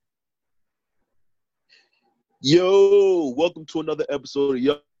Yo, welcome to another episode of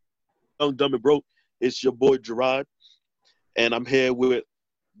Young, Dumb, and Broke. It's your boy Gerard, and I'm here with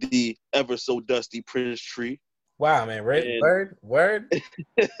the ever so dusty Prince Tree. Wow, man. And Word,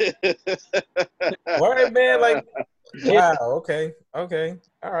 man. Like, wow. Okay. All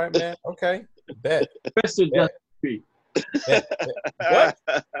right, man. Okay. Bet. Professor Bet. Justin. Bet. What?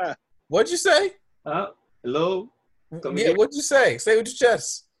 What'd you say? Hello? Come Yeah, again? what'd you say? Say with your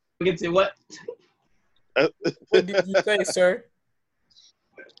chest. Again, say what? What did you say, sir?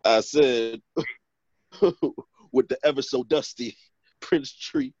 I said, with the ever so dusty Prince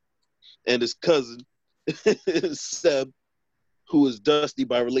Tree and his cousin Seb, who is dusty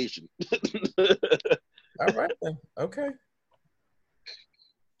by relation. All right, then. Okay.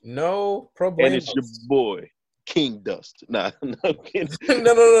 No And problem. it's your boy King Dust. Nah, no, I'm kidding.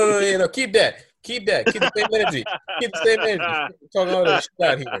 No. Keep that. Keep the same energy. Keep the same energy. Talking all that shit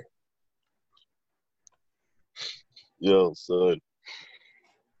out here. Yo, son.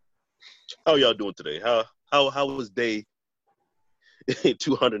 How y'all doing today? How was day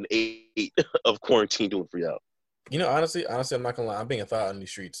 208 of quarantine doing for y'all? You know, honestly, I'm not gonna lie. I'm being a thought on these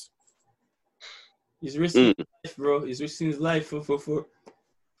streets. He's risking his life, bro. He's risking his life for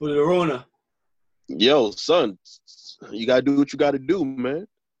the Rona. Yo, son, you gotta do what you gotta do, man.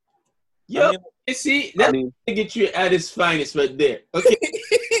 Yo, I mean- you see, that's to get you at his finest right there. Okay,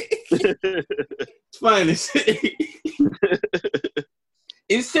 his finest.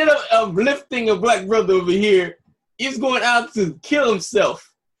 Instead of uplifting a black brother over here, he's going out to kill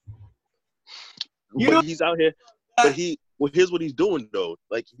himself. But he's out here. Here's what he's doing though.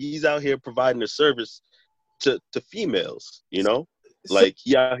 Like he's out here providing a service to females. You know, like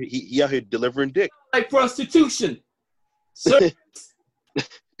he out here delivering dick. Like prostitution. So,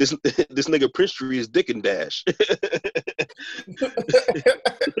 This nigga Prince Tree is Dick and Dash. I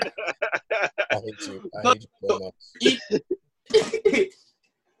hate you so much.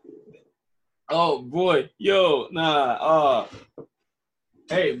 Oh boy, yo, nah,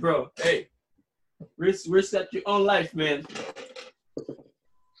 hey, bro, hey, risk at your own life, man.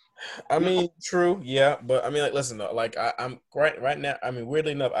 I mean, true, yeah, but I mean, like, listen though, like I'm right now. I mean,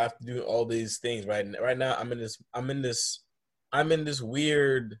 weirdly enough, I have to do all these things right now. I'm in this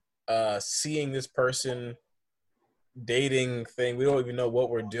weird seeing this person dating thing. We don't even know what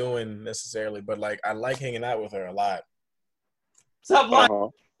we're doing necessarily, but like I like hanging out with her a lot. Stop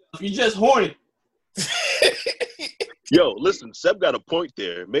lying. You're just horny. Yo, listen, Seb got a point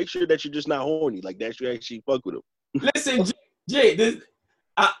there. Make sure that you're just not horny, like that you actually fuck with him. Listen, Jay,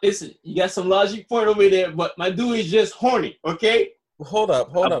 listen, you got some logic point over there, but my dude is just horny, okay? Hold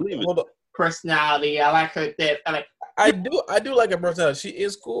up. Personality, I like her that. I do like her personality. She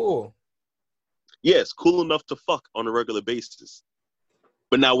is cool. Yes, cool enough to fuck on a regular basis.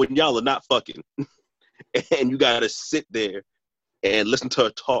 But now when y'all are not fucking and you gotta sit there and listen to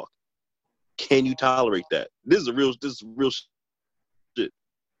her talk, can you tolerate that? This is real shit.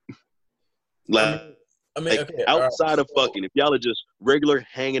 Like, okay, outside of fucking, if y'all are just regular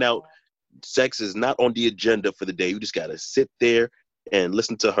hanging out, sex is not on the agenda for the day. You just gotta sit there and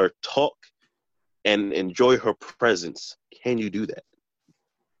listen to her talk and enjoy her presence. Can you do that?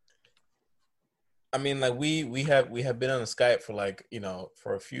 I mean, like we have been on Skype for like,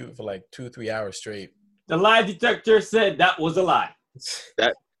 for like 2-3 hours straight. The lie detector said that was a lie.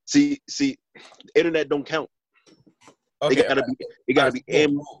 That see, the internet don't count. Okay, it gotta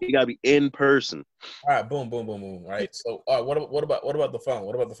be in person. All right, boom. All right. So, what about the phone?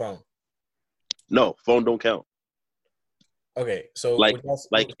 What about the phone? No, phone don't count. Okay, so like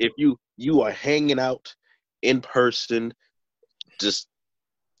if you are hanging out in person, just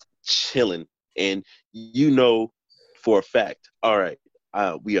chilling, and you know for a fact, all right,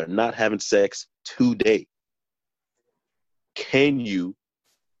 we are not having sex today. Can you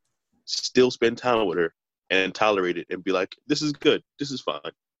still spend time with her and tolerate it and be like, this is good, this is fine?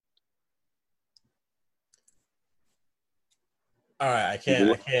 All right, I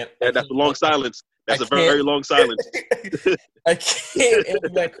can't. That's a long silence. That's a very long silence. I can't answer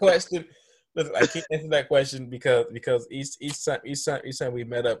that question. Listen, I can't answer that question because each time we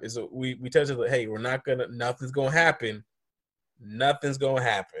met up is we tell each other, hey, nothing's gonna happen,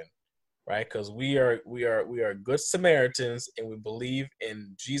 right? Because we are good Samaritans and we believe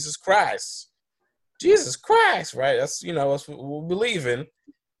in Jesus Christ, right? That's that's what we believe in.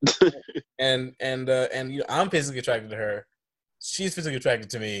 and I'm physically attracted to her. She's physically attracted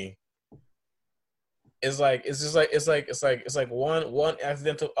to me. It's like one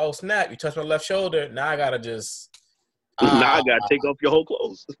accidental. Oh snap! You touched my left shoulder. Now I gotta just. Now I gotta take off your whole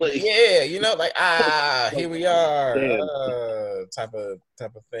clothes. Yeah, here we are. Type of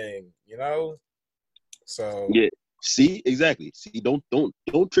thing. So Yeah. See, exactly. See, don't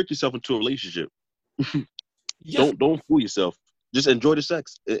trick yourself into a relationship. Just Don't fool yourself. Just enjoy the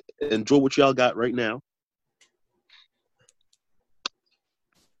sex. Enjoy what y'all got right now,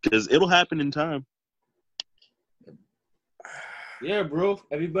 because it'll happen in time. yeah, bro.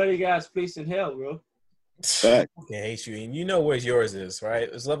 Everybody got his place in hell, bro. Fact. I hate you, and you know where yours is, right?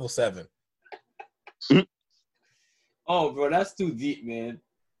 It's level 7. Oh, bro, that's too deep, man.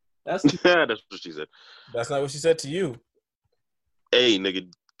 That's too. That's what she said. That's not what she said to you. Hey, nigga,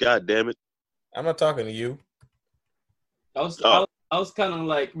 god damn it. I'm not talking to you. I was Oh. I was kind of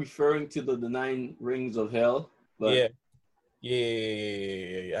like referring to the 9 rings of hell, but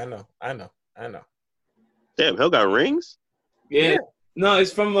Yeah. I know. Damn, hell got rings? yeah. Yeah. No,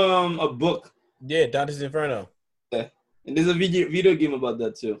 it's from a book. Yeah, Dante's Inferno. Yeah. And there's a video game about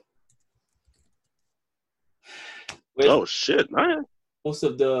that too. Where Oh shit! All right. most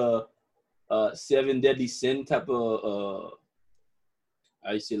of the 7 deadly sin type of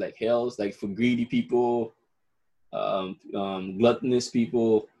I say like hells, like for greedy people, gluttonous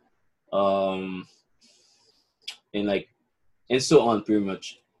people, and like and so on, pretty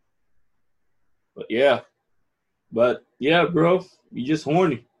much. But yeah, bro, you just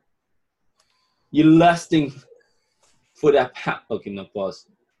horny. You're lusting for that. Okay, no, pause.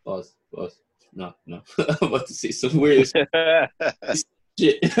 No. I'm about to say some weird shit.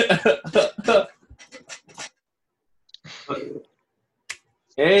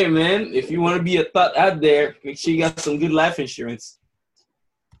 Hey, man, if you want to be a thought out there, make sure you got some good life insurance.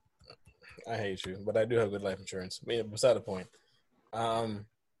 I hate you, but I do have good life insurance. Beside the point.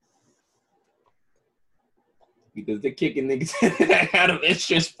 Because they're kicking niggas out of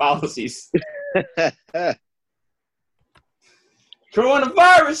insurance policies.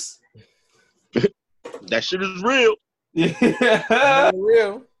 Coronavirus. That shit is real. Yeah.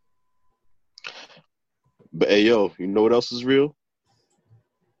 Real. But hey, yo, you know what else is real?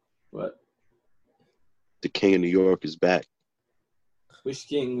 What? The King of New York is back. Which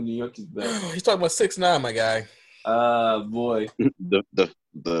king in New York is back? He's talking about 6ix9ine, my guy. Boy.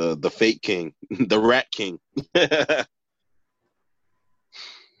 The fake king, the Rat King. That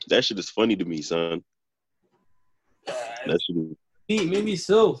shit is funny to me, son. That shit is... Maybe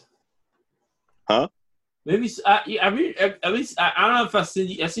so. Huh? Maybe so. I mean, at least I don't know if I seen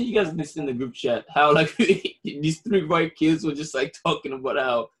you guys this in the group chat. How like these 3 white kids were just like talking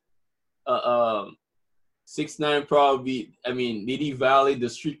about how 6ix9ine probably. I mean, did he violate the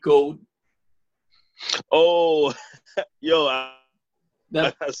street code? Oh, yo, I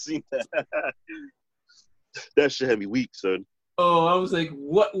seen that. That shit had me weak, son. Oh, I was like,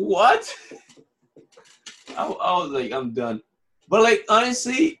 what? I was like, I'm done. But like,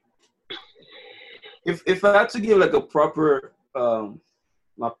 honestly, if I had to give like a proper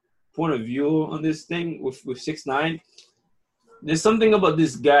my point of view on this thing with 6ix9ine, there's something about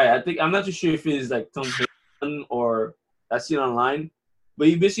this guy. I think I'm not too sure if it's like Tom Hanks or I seen online, but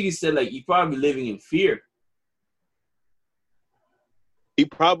he basically said like he probably living in fear. He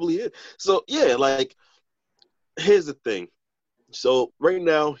probably is. So yeah, like here's the thing. So right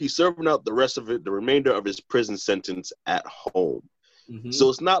now he's serving out the remainder of his prison sentence at home. Mm-hmm. So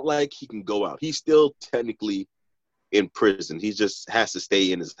it's not like he can go out. He's still technically in prison. He just has to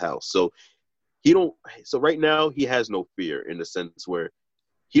stay in his house. So right now he has no fear in the sense where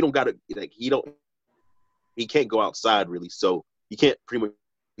he can't go outside really. So he can't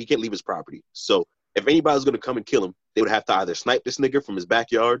leave his property. So if anybody's gonna come and kill him, they would have to either snipe this nigga from his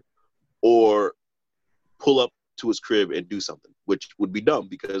backyard or pull up to his crib and do something, which would be dumb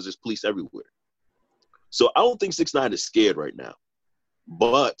because there's police everywhere. So I don't think 6ix9ine is scared right now.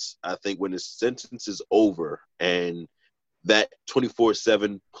 But I think when his sentence is over and that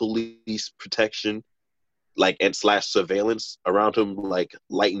 24/7 police protection, like and / surveillance around him, like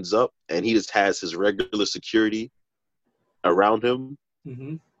lightens up, and he just has his regular security around him,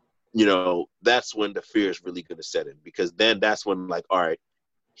 Mm-hmm. you know, that's when the fear is really going to set in, because then that's when like, all right,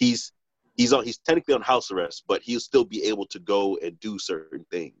 he's technically on house arrest, but he'll still be able to go and do certain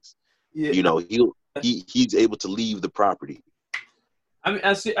things. Yeah. You know, he's able to leave the property. I mean,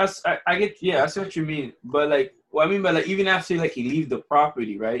 I see what you mean. But like, what I mean by like, even after like he leaves the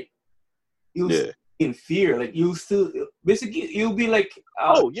property, right? He'll still be in fear. Like you'll be like,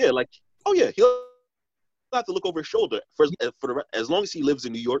 he'll have to look over his shoulder as long as he lives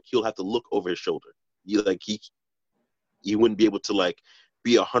in New York. He'll have to look over his shoulder. He wouldn't be able to like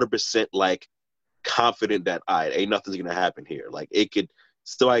be 100% like confident that ain't nothing's gonna happen here. Like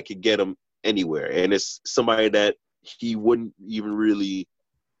I could get him anywhere, and it's somebody that he wouldn't even recognize.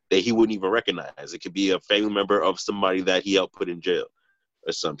 It could be a family member of somebody that he helped put in jail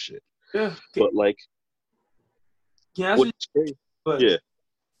or some shit. yeah. But like, Can I ask you? What's crazy? Go ahead. Yeah,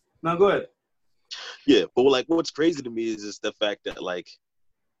 No, go ahead. yeah. But like, what's crazy to me is just the fact that like,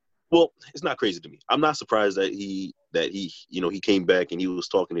 well, it's not crazy to me. I'm not surprised that he he came back and he was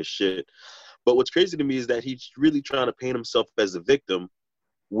talking his shit. But what's crazy to me is that he's really trying to paint himself as a victim,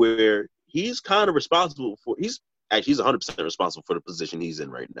 where he's kind of responsible for. He's 100% responsible for the position he's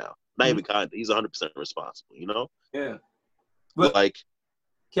in right now. Not even kind. He's 100% responsible. You know. Yeah. But Like,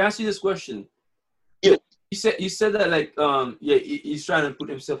 can I ask you this question? Yeah. You said that like yeah, he's trying to put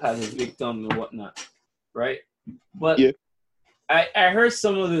himself as a victim and whatnot, right? But Yeah. I heard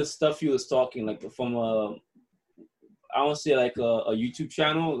some of the stuff he was talking like from I want to say like a YouTube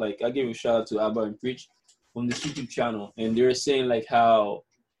channel. Like I give a shout out to Abba and Preach from this YouTube channel, and they were saying like how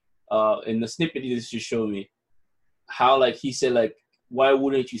in the snippet he just showed me how like he said like why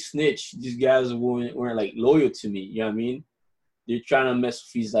wouldn't you snitch? These guys weren't like loyal to me. You know what I mean? They're trying to mess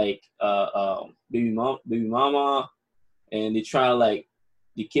with his like baby mama, and they try to like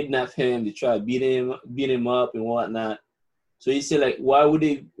they kidnap him. They try to beat him up and whatnot. So he said like why would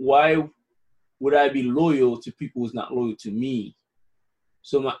I be loyal to people who's not loyal to me?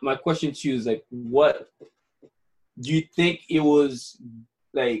 So my question to you is like, what do you think it was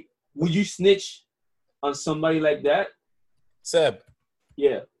like? Would you snitch on somebody like that? Seb,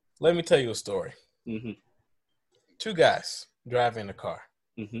 Yeah. let me tell you a story. Mm-hmm. Two guys driving a car,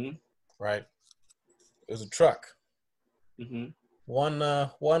 Mm-hmm. right? It was a truck. Mm-hmm. One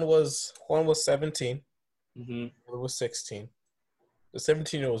was 17. Mm-hmm. The other was 16. The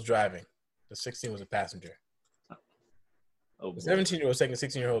 17-year-old was driving. The 16 was a passenger. Oh, The 17-year-old was taking the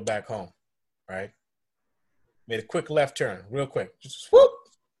 16-year-old back home, right? Made a quick left turn, real quick. Just whoop,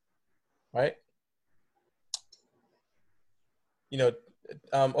 right? You know,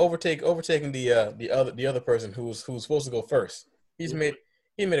 overtaking the other person who was supposed to go first. He made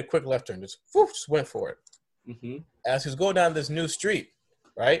a quick left turn, just whoop, just went for it. Mm-hmm. As he was going down this new street,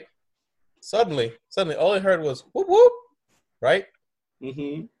 right? Suddenly, all he heard was whoop whoop, right?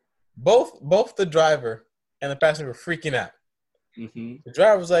 Mm-hmm. Both the driver and the passenger were freaking out. Mm-hmm. The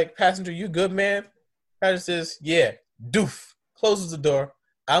driver was like, "Passenger, you good, man?" Passenger says, "Yeah." Doof. Closes the door.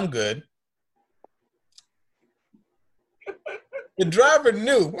 I'm good. The driver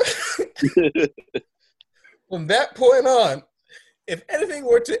knew from that point on, if anything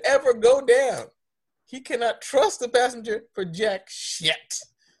were to ever go down, he cannot trust the passenger for jack shit.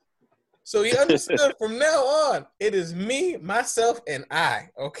 So he understood from now on, it is me, myself, and I,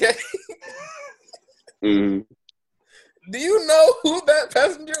 okay? Mm-hmm. Do you know who that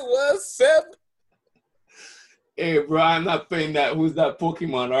passenger was, Seb? Hey, bro, I'm not playing that. Who's that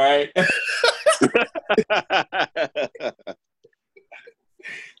Pokemon? All right.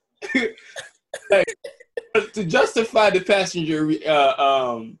 Like, to justify the passenger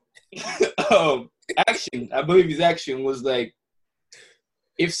action, I believe his action was like,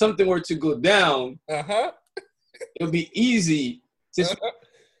 if something were to go down, Uh-huh. it would be easy. Since the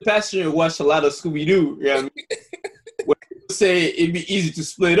passenger watched a lot of Scooby Doo, you know what I mean? When people say it'd be easy to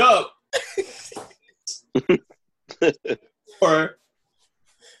split up, or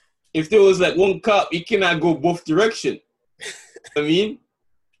if there was like one cop, he cannot go both direction. I mean,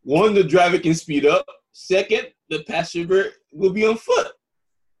 one, the driver can speed up. Second, the passenger will be on foot.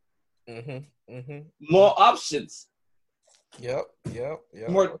 Mm-hmm. Mm-hmm. More options. Yep.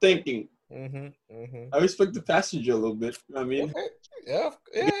 More thinking. Mm-hmm. Mm-hmm. I respect the passenger a little bit. You know what I mean,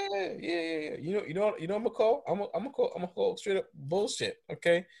 Okay. Yeah. You know what I'm gonna call? I'm gonna call straight up bullshit.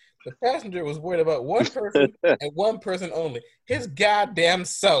 Okay. The passenger was worried about one person and one person only. His goddamn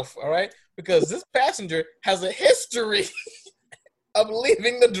self. All right. Because this passenger has a history of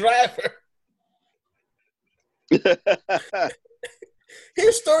leaving the driver.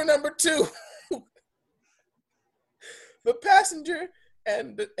 Here's story number 2. The passenger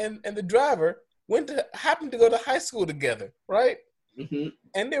and the driver happened to go to high school together, right? mm-hmm.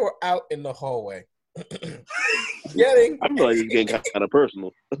 And they were out in the hallway, I feel like it's getting kind of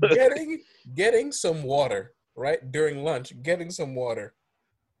personal. getting some water, right? During lunch, getting some water.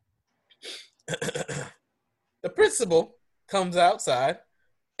 The principal comes outside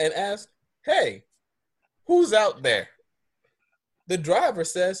and asks, "Hey, who's out there?" The driver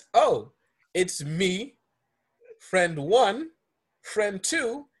says, "Oh, it's me, friend 1, friend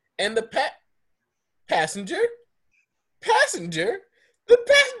 2, and the passenger." The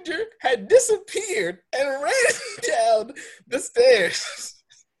passenger had disappeared and ran down the stairs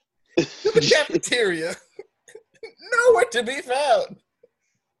to the cafeteria. Nowhere to be found.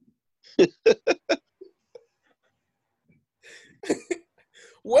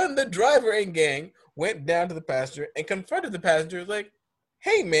 When the driver and gang went down to the passenger and confronted the passenger, like,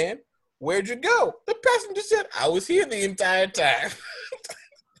 "Hey, man, Where'd you go? The passenger said, I was here the entire time.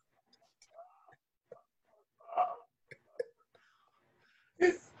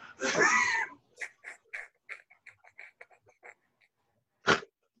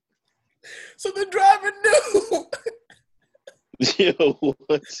 So the driver knew. Yo,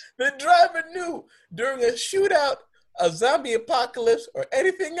 what? The driver knew during a shootout, a zombie apocalypse, or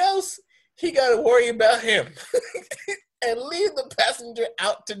anything else, he got to worry about him and leave the passenger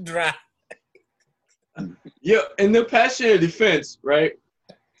out to dry. Yeah, in the passenger defense, right?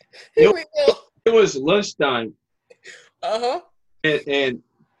 Here we go. It was lunchtime. Uh-huh. And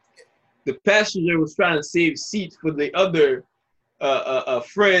the passenger was trying to save seats for the other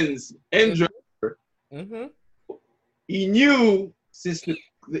friends and driver. Mm-hmm. He knew since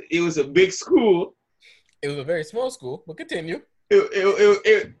it was a big school. It was a very small school, but continue.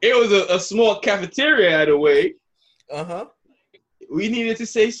 It was a small cafeteria out of the way. Uh-huh. We needed to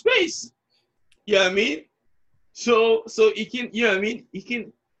save space. You know what I mean? So he can, you know what I mean? He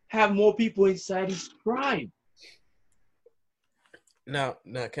can have more people inside his prime. Now,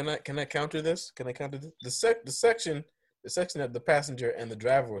 can I counter this? Can I counter this? The section that the passenger and the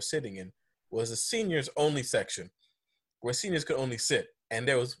driver were sitting in was a seniors only section, where seniors could only sit, and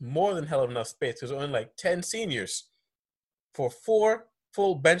there was more than hell of enough space. There was only like 10 seniors for 4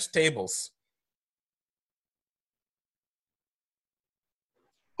 full bench tables.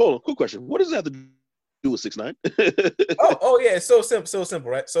 Hold on, quick question. What does that have to do with 6ix9ine? oh yeah, it's so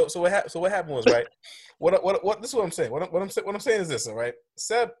simple, right? So what happened was, right? What this is what I'm saying. What I'm saying is this, all right?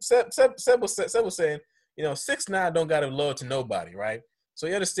 Seb was saying, 6ix9ine don't got to load to nobody, right? So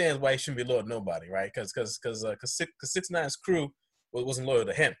he understands why he shouldn't be loyal to nobody, right? Because 6ix9ine's crew wasn't loyal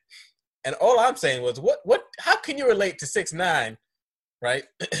to him. And all I'm saying was, how can you relate to 6ix9ine, right?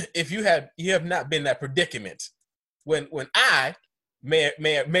 If you have not been in that predicament, when I may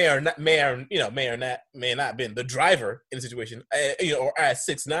not been the driver in the situation, or as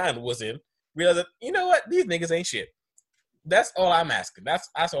 6ix9ine was in, realize that, you know what, these niggas ain't shit. That's all I'm asking.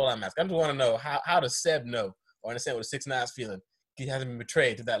 That's all I'm asking. I just want to know how does Seb know or understand what the 6ix9ine's feeling? He hasn't been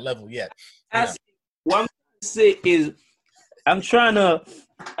betrayed to that level yet. What I'm trying to say is, I'm trying to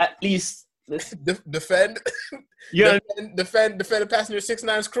at least defend. Yeah, defend the passenger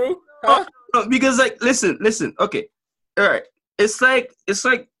 6ix9ine's crew. Huh? No, because listen. Okay, all right. It's like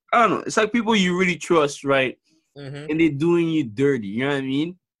I don't know. It's like people you really trust, right? Mm-hmm. And they're doing you dirty. You know what I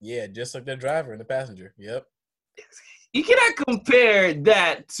mean? Yeah, just like the driver and the passenger. Yep. You cannot compare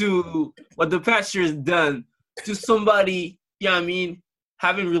that to what the passenger has done to somebody. You know what I mean?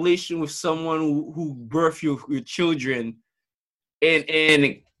 Having relation with someone who birthed your children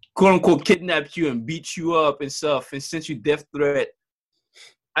and quote unquote kidnapped you and beat you up and stuff and sent you death threat.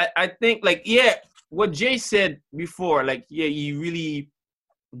 I think what Jay said before, he really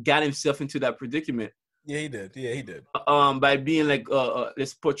got himself into that predicament. Yeah, he did. By being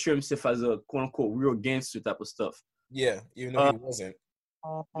let's portray himself as a quote unquote real gangster type of stuff. Yeah, even though he wasn't.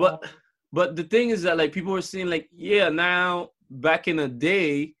 But the thing is that people were saying now back in the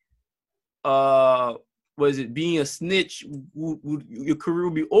day, was it being a snitch? Your career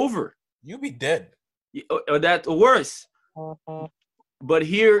would be over. You'd be dead. Or that or worse. But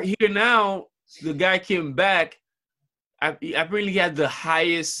here now, the guy came back. I really had the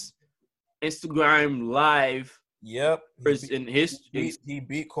highest Instagram live. Yep. In history. He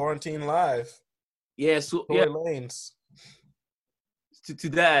beat Quarantine Live. Yeah. So Tory Lanez. To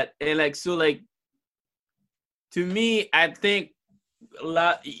that and to me, I think a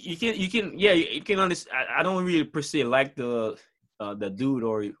lot. You can understand. I don't really per se like the dude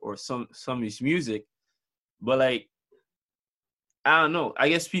or some of his music, but I don't know. I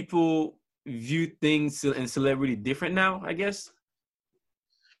guess people view things and celebrity different now, I guess.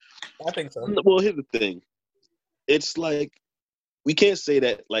 I think so. Well, here's the thing. It's we can't say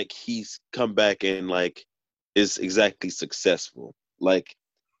that he's come back and is exactly successful.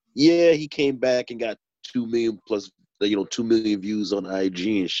 Yeah, he came back and got 2 million plus, 2 million views on IG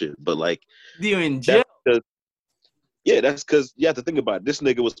and shit. But you're in jail. That's because you have to think about it. This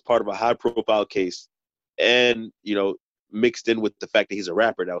nigga was part of a high profile case, and mixed in with the fact that he's a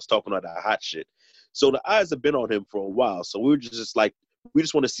rapper that was talking about that hot shit. So the eyes have been on him for a while. So we were just we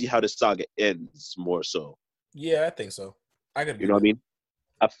just want to see how this saga ends more so. Yeah, I think so. I could. You know what I mean?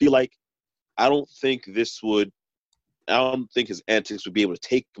 I feel I don't think his antics would be able to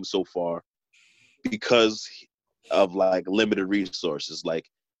take him so far because of limited resources.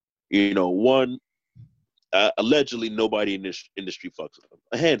 One, allegedly nobody in this industry fucks with him.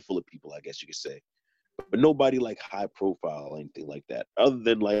 A handful of people, I guess you could say, but nobody high profile or anything like that. Other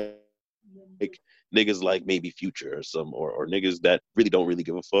than niggas maybe Future or some or niggas that really don't really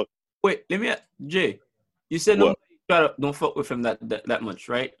give a fuck. Wait, let me Jay. You said What? don't fuck with him that much,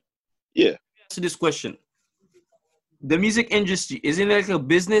 right? Yeah. Answer this question. The music industry, isn't it like a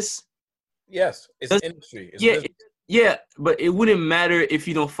business? Yes, it's Does- industry. It's yeah, business. yeah, but it wouldn't matter if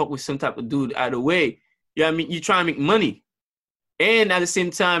you don't fuck with some type of dude either way. Yeah, I mean, you're trying to make money. And at the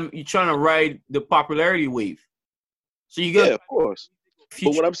same time, you're trying to ride the popularity wave. So you Yeah, got of course. But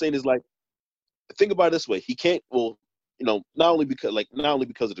future. what I'm saying is like, think about it this way. He can't. Well, not only because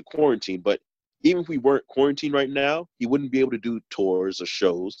of the quarantine, but even if we weren't quarantined right now, he wouldn't be able to do tours or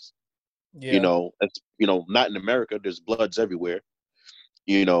shows. Yeah. Not in America. There's bloods everywhere.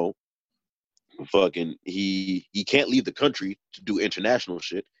 You know, fucking he can't leave the country to do international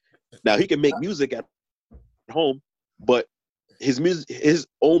shit. Now he can make music at home, but his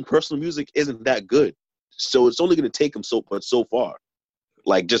own personal music isn't that good. So it's only going to take him so far.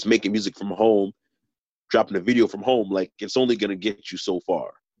 Like just making music from home, dropping a video from home, like it's only going to get you so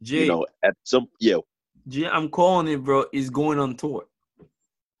far. Jay, At some Jay, I'm calling it, bro. Is going on tour.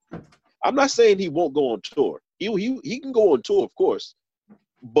 I'm not saying he won't go on tour. He can go on tour, of course.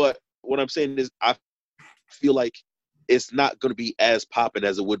 But what I'm saying is, I feel like it's not going to be as popping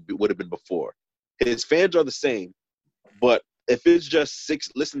as it would have been before. His fans are the same, but if it's just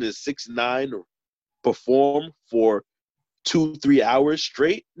listen to 6ix9ine perform for 2-3 hours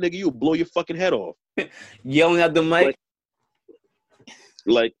straight, nigga, you'll blow your fucking head off. Yelling at the mic.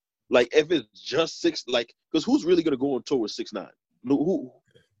 Like if it's just because who's really gonna go on tour with 6ix9ine? Who?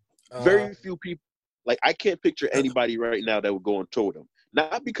 Very few people. Like I can't picture anybody right now that would go on tour with him.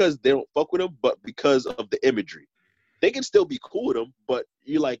 Not because they don't fuck with him, but because of the imagery. They can still be cool with him, but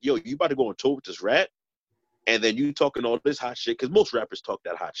you're like, yo, you about to go on tour with this rat, and then you talking all this hot shit because most rappers talk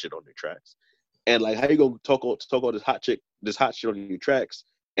that hot shit on their tracks. And like, how you gonna talk all this hot shit on your tracks,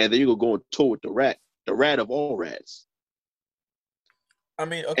 and then you gonna go on tour with the rat of all rats. I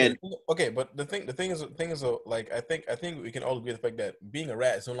mean, okay, but the thing is, like, I think we can all agree the fact that being a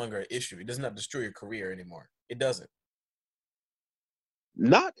rat is no longer an issue. It does not destroy your career anymore. It doesn't.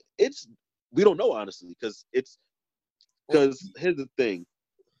 We don't know honestly because here's the thing,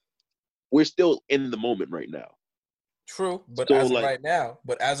 we're still in the moment right now. True, but So, as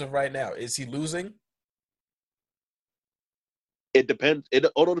of right now, is he losing? It depends. It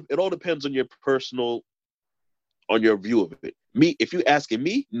all depends on your view of it. If you asking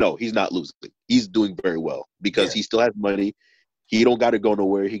me, no, he's not losing. He's doing very well because he still has money. He don't got to go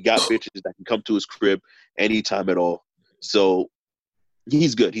nowhere. He got bitches that can come to his crib anytime at all. So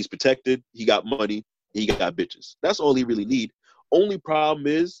he's good. He's protected. He got money. He got bitches. That's all he really need. Only problem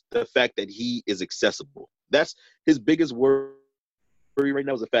is the fact that he is accessible. That's his biggest worry right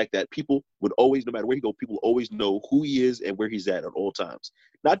now, is the fact that people would always, no matter where he go, people always know who he is and where he's at all times.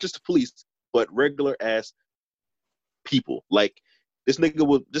 Not just the police, but regular ass people. Like this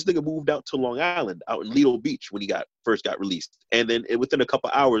nigga moved out to Long Island, out in Lido Beach when he first got released. And then within a couple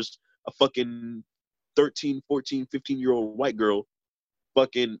hours, a fucking 13, 14, 15-year-old white girl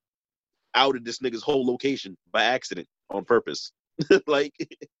fucking outed this nigga's whole location by accident on purpose. Like,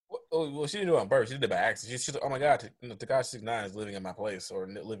 well, she didn't do it on purpose. She did it by accident. She's oh my god, Tekashi 6ix9ine is living in my place or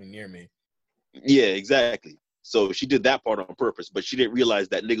living near me. Yeah, exactly. So she did that part on purpose, but she didn't realize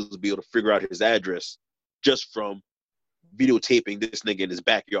that niggas would be able to figure out his address just from videotaping this nigga in his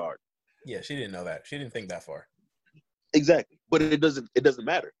backyard. Yeah, she didn't know that. She didn't think that far. Exactly. But it doesn't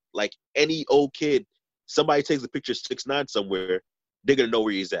matter. Like any old kid, somebody takes a picture of 6ix9ine somewhere, they're gonna know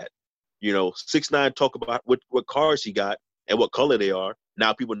where he's at. 6ix9ine talk about what cars he got and what color they are.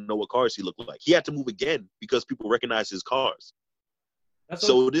 Now people know what cars he looked like. He had to move again because people recognize his cars.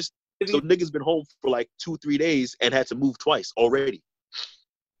 So nigga's been home for like 2-3 days and had to move twice already.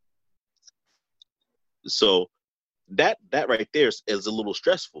 So that right there is a little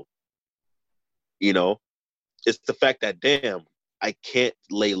stressful. It's the fact that, damn, I can't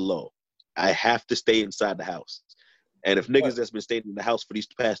lay low. I have to stay inside the house. And if niggas that's been staying in the house for these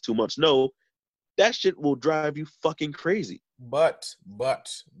past 2 months know, that shit will drive you fucking crazy. But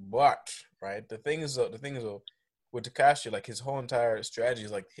right, the thing is with Tekashi, like his whole entire strategy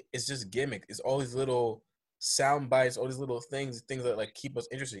is like it's just gimmick. It's all these little sound bites, all these little things that like keep us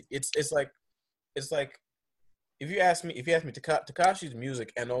interested. It's like if you ask me Tekashi's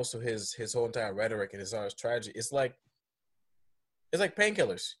music and also his whole entire rhetoric and his strategy, it's like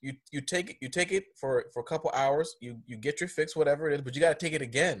painkillers. You take it for a couple hours, you get your fix, whatever it is, but you gotta take it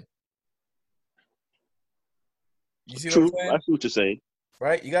again. You see True, what I'm saying? I see what you're saying.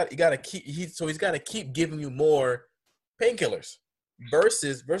 Right? You gotta keep he's gotta keep giving you more painkillers.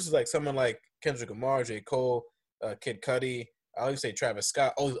 Versus like someone like Kendrick Lamar, J. Cole, Kid Cudi, I always say Travis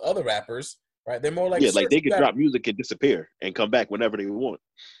Scott, all these other rappers, right? They're more like Yeah, like surgery. they could drop music and disappear and come back whenever they want.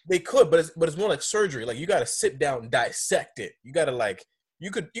 They could, but it's more like surgery. Like you got to sit down and dissect it. You got to like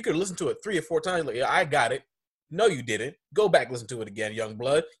you could listen to it 3 or 4 times. Like, yeah, I got it. No, you didn't. Go back, listen to it again, young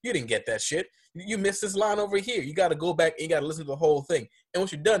blood. You didn't get that shit. You missed this line over here. You got to go back and you got to listen to the whole thing. And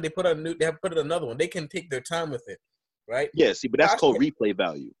once you're done, they have put out another one. They can take their time with it, right? Yeah, see, but that's called replay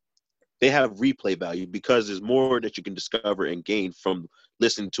value. They have replay value because there's more that you can discover and gain from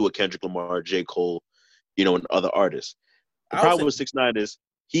listening to a Kendrick Lamar, J. Cole, and other artists. The problem with 6ix9ine is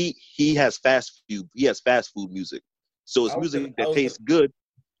he has fast food music, so it's music that tastes good,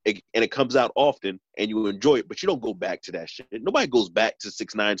 and it comes out often, and you enjoy it, but you don't go back to that shit. Nobody goes back to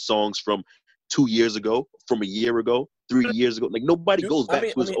 6ix9ine songs from 2 years ago, from a year ago, 3 years ago. Like nobody goes back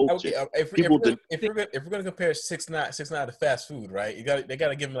to his old shit. If we're gonna compare 6ix9ine to fast food, right? They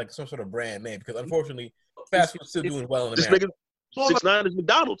gotta give him like some sort of brand name because unfortunately, fast food is still doing well in America. 6ix9ine is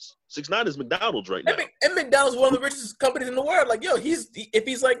McDonald's. 6ix9ine is McDonald's right now. And McDonald's is one of the richest companies in the world. Like, yo, if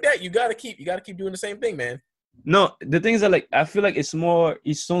he's like that, you gotta keep doing the same thing, man. No, the thing is that like I feel like his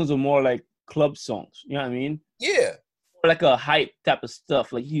songs are more like club songs. You know what I mean? Yeah. Like a hype type of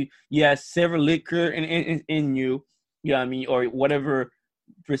stuff. Like you have several liquor in you. You know what I mean? Or whatever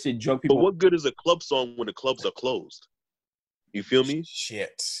per se drug people. But what good is a club song when the clubs are closed? You feel me?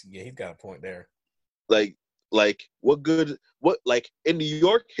 Shit. Yeah, he's got a point there. Like what good? What like in New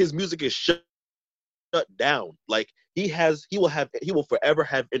York, his music is shut down. Like he will forever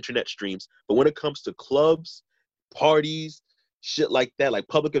have internet streams. But when it comes to clubs, parties, shit like that, like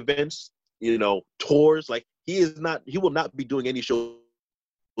public events, tours, like he will not be doing any shows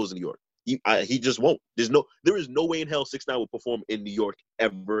in New York. He just won't. There is no way in hell 6ix9ine will perform in New York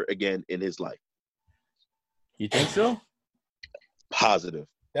ever again in his life. You think so? Positive.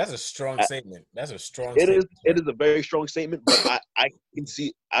 That's a strong statement. That's a strong It statement. It is a very strong statement, but I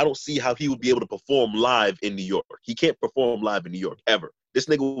don't see how he would be able to perform live in New York. He can't perform live in New York ever. This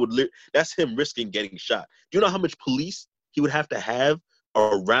nigga that's him risking getting shot. Do you know how much police he would have to have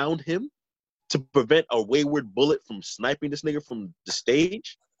around him to prevent a wayward bullet from sniping this nigga from the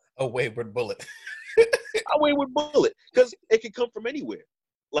stage? A wayward bullet. A wayward bullet, because it can come from anywhere.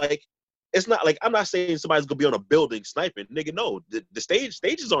 Like, it's not like I'm not saying somebody's gonna be on a building sniping, nigga. No, the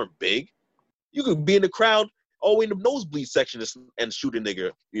stages aren't big. You could be in the crowd all the way in the nosebleed section and shoot a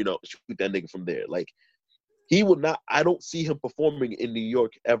nigga, shoot that nigga from there. Like, he will not. I don't see him performing in New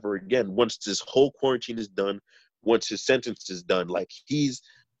York ever again once this whole quarantine is done, once his sentence is done. Like,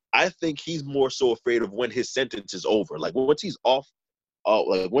 I think he's more so afraid of when his sentence is over. Like, once he's off,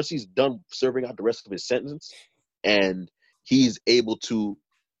 like once he's done serving out the rest of his sentence, and he's able to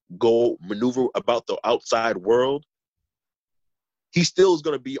go maneuver about the outside world, he still is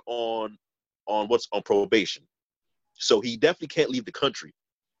going to be on probation. So he definitely can't leave the country.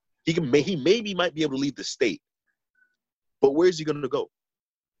 He maybe might be able to leave the state, but where's he going to go?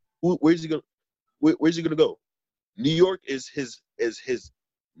 Where's he going to go? New York is his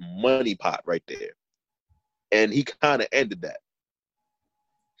money pot right there, and he kind of ended that.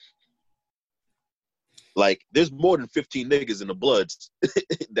 Like, there's more than 15 niggas in the Bloods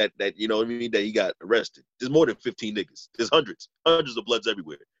that you know what I mean, that he got arrested. There's more than 15 niggas. There's hundreds of Bloods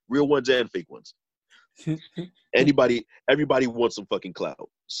everywhere, real ones and fake ones. Everybody wants some fucking clout.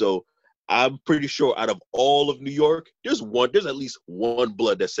 So I'm pretty sure out of all of New York, there's at least one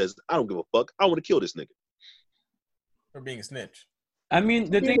Blood that says, I don't give a fuck, I want to kill this nigga. For being a snitch. I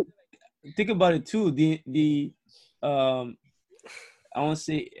mean, the thing, think about it too. The I want to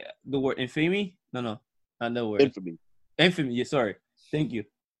say the word infamy. No. Not that word. Infamy. Yeah, sorry. Thank you.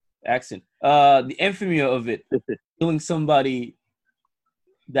 Accent. The infamy of it, killing somebody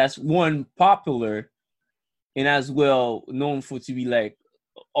that's one popular and as well known for to be like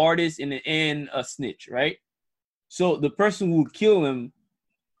artist and a snitch, right? So the person who would kill him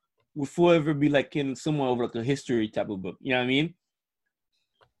would forever be like killing someone over like a history type of book. You know what I mean?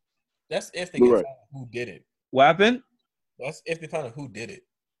 That's if they can find who did it. What happened? That's if they found out who did it.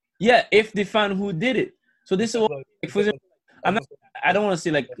 Yeah, if they found who did it. So this is what, like, for example, I don't want to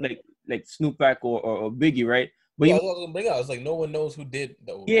say like Snoop Dogg or Biggie, right? But yeah, I was like, no one knows who did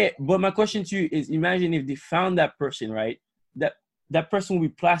that. Yeah, but my question to you is, imagine if they found that person, right? That person will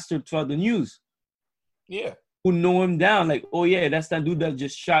be plastered throughout the news. Yeah. Who know him down? Like, oh yeah, that's that dude that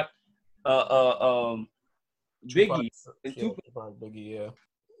just shot Biggie. Tupac, Biggie, yeah.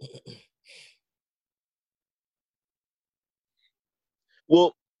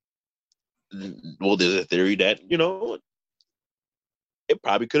 Well, there's a theory that, it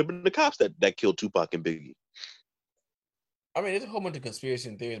probably could have been the cops that killed Tupac and Biggie. I mean, there's a whole bunch of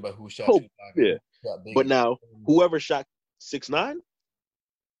conspiracy theories about who shot Tupac. Yeah. But now, whoever shot 6ix9ine,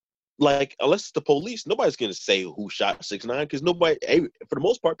 like, unless it's the police, nobody's gonna say who shot 6ix9ine because nobody, for the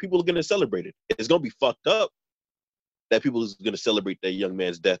most part, people are gonna celebrate it. It's gonna be fucked up that people is gonna celebrate that young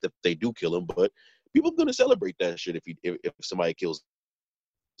man's death if they do kill him, but people are gonna celebrate that shit if somebody kills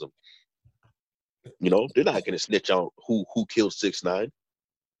him. You know, they're not gonna snitch out who killed 6ix9ine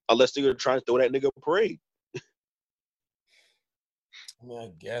unless they're gonna try and throw that nigga a parade. I mean,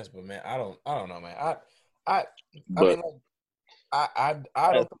 I guess, but man, I don't know, man. I But mean, like, I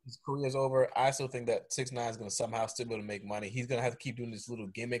don't think his career's over. I still think that 6ix9ine is gonna somehow still be able to make money. He's gonna have to keep doing these little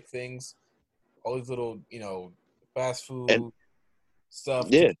gimmick things, all these little, fast food stuff.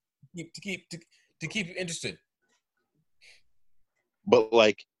 Yeah. To keep you interested. But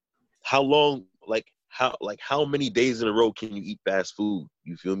like, how long? How many days in a row can you eat fast food?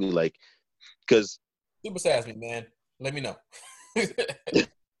 You feel me? Like, because Super sass me, man. Let me know.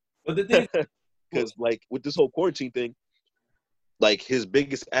 But the thing, because like with this whole quarantine thing, like his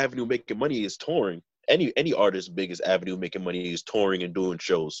biggest avenue making money is touring. Any artist's biggest avenue making money is touring and doing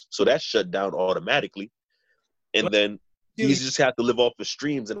shows. So that's shut down automatically, and then he's just have to live off of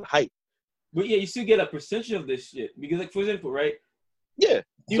streams and hype. but yeah, you still get a percentage of this shit because, like, for example, right? Yeah.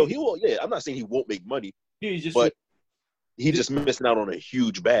 So he will. Yeah, I'm not saying he won't make money, but he's just missing out on a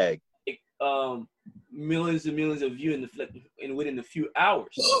huge bag. Millions and millions of views within a few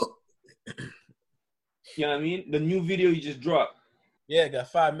hours. You know what I mean? The new video you just dropped. Yeah,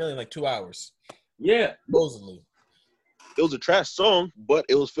 got 5 million like 2 hours. Yeah. Supposedly. It was a trash song, but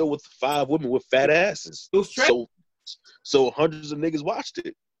it was filled with 5 women with fat asses. It was trash. So hundreds of niggas watched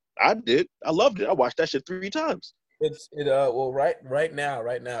it. I did. I loved it. I watched that shit 3 times. Right now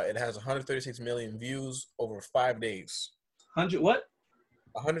it has 136 million views over 5 days. 100 what?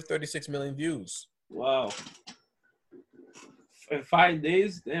 136 million views. Wow. In 5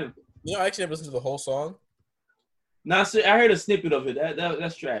 days? Damn. I actually never listened to the whole song. Nah, so I heard a snippet of it.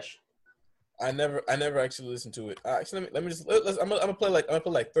 That's trash. I never actually listened to it. Actually, let me I'm gonna play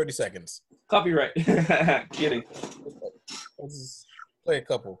like 30 seconds. Copyright. Kidding. Let's just play a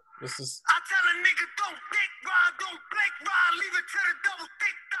couple. This is. I tell a nigga don't think ride, don't blink ride, leave it to the double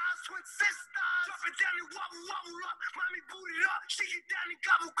thick thighs, twin sisters. Drop it down and wobble, wobble up, mommy boot it up, shake it down and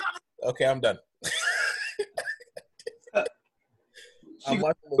gobble, gobble. Okay, I'm done. I'm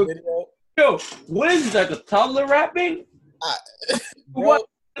watching the video. Yo, what is this, like a toddler rapping? Bro,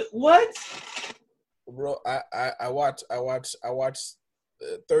 What? Bro, I watched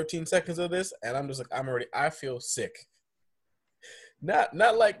 13 seconds of this, and I'm just like, I feel sick. Not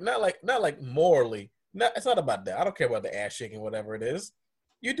like morally. It's not about that. I don't care about the ass shaking, whatever it is.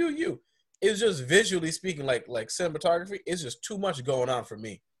 You do you. It's just visually speaking, like cinematography. It's just too much going on for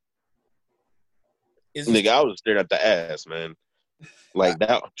me. Nigga, I was staring at the ass, man. Like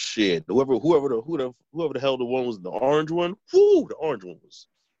that shit. Whoever the hell the one was, the orange one. Whoo, the orange one was.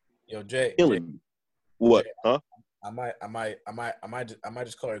 Yo, Jay. Killing me. What? Jay, huh? I might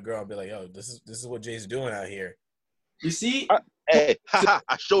just call her girl and be like, yo, this is what Jay's doing out here. You see? Hey,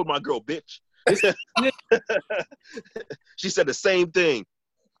 I showed my girl, bitch. She said the same thing.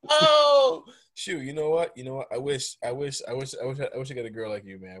 Oh shoot! You know what? I wish I got a girl like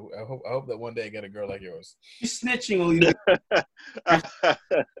you, man. I hope that one day I get a girl like yours. You snitching on you.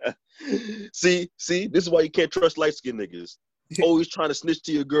 See, this is why you can't trust light skinned niggas. Always trying to snitch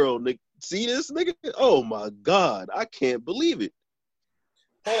to your girl, nigga. See this nigga? Oh my god, I can't believe it.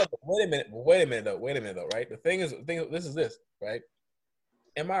 Hold up, wait a minute though, right? The thing is, this, right?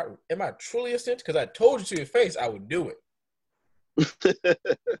 Am I truly a snitch? Because I told you to your face I would do it.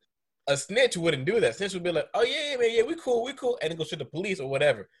 A snitch wouldn't do that. Snitch would be like, "Oh yeah, man, yeah, we cool," and then go to the police or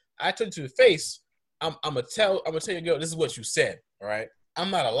whatever. I told you to your face. I'm gonna tell your girl this is what you said. All right,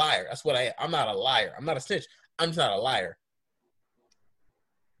 I'm not a liar. That's what I am. I'm not a liar. I'm not a snitch. I'm just not a liar.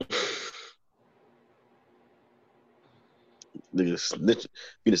 Nigga, snitch.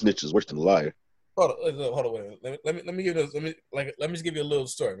 Being a snitch is worse than a liar. Hold on, wait a minute. Let me give you let me just give you a little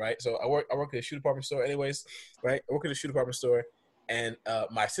story, right? So I work at a shoe department store, anyways, right? I work at a shoe department store, and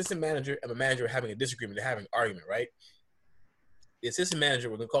my assistant manager and my manager are having a disagreement. They're having an argument, right? The assistant manager,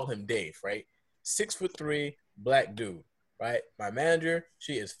 we're gonna call him Dave, right? 6'3", black dude, right? My manager,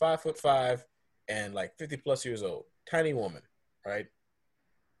 she is 5'5" and like 50+ years old, tiny woman, right?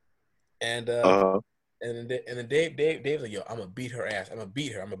 And then Dave's like, yo, I'm gonna beat her ass. I'm gonna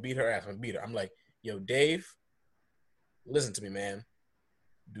beat her. I'm like, yo, Dave, listen to me, man.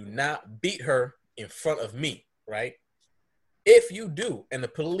 Do not beat her in front of me, right? If you do, and the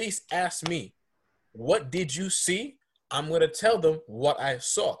police ask me, what did you see? I'm gonna tell them what I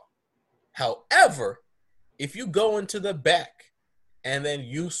saw. However, if you go into the back and then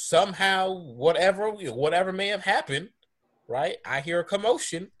you somehow, whatever may have happened, right? I hear a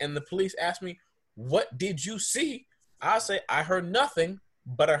commotion, and the police ask me, "What did you see?" I say, "I heard nothing,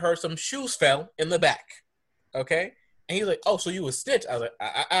 but I heard some shoes fell in the back." Okay, and he's like, "Oh, so you a snitch?" I was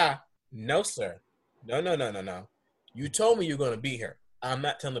like, no, sir, no. You told me you're gonna be here. I'm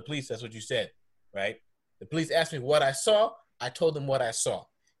not telling the police that's what you said, right? The police asked me what I saw. I told them what I saw.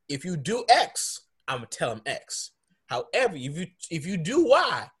 If you do X, I'm gonna tell them X. However, if you do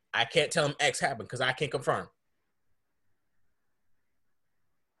Y, I can't tell them X happened because I can't confirm.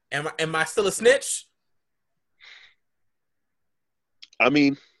 Am I still a snitch? I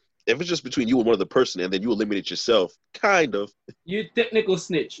mean, if it's just between you and one other person, and then you eliminate yourself, kind of, You technical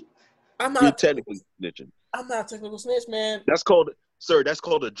snitch. I'm you're not. technically snitching. I'm not a technical snitch, man. That's called, sir. That's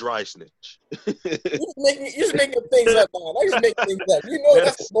called a dry snitch. You're just making things up, man. I just make things up. You know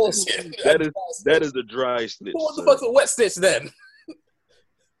that's bullshit. That is a dry snitch. What the fuck's a wet stitch then?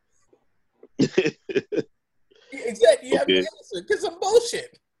 Exactly. You have the answer. Get some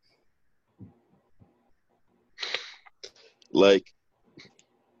bullshit. Like,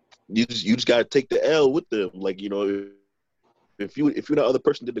 you just gotta take the L with them. Like, you know, if you're the other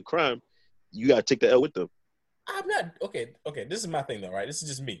person did the crime, you gotta take the L with them. I'm not okay. This is my thing though, right? This is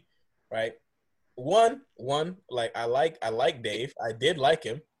just me, right? One, like I like Dave. I did like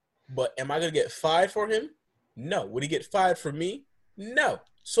him, but am I gonna get fired for him? No. Would he get fired for me? No.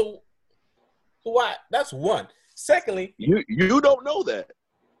 So why? That's one. Secondly, you don't know that.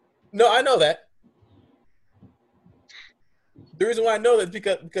 no, I know that. The reason why I know that is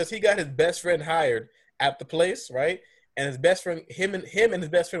because he got his best friend hired at the place, right? And his best friend, him and his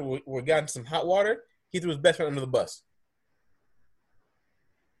best friend were got in some hot water. He threw his best friend under the bus.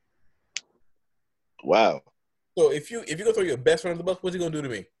 Wow. So if you gonna throw your best friend under the bus, what's he gonna do to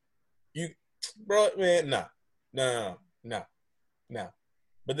me? You, bro, man, no.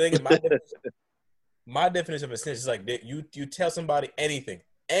 But then again, my definition of a snitch is like you tell somebody anything,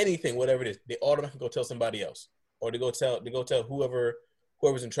 whatever it is, they automatically go tell somebody else, or they go tell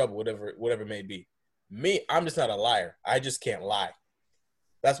whoever's in trouble, whatever it may be. Me, I'm just not a liar. I just can't lie.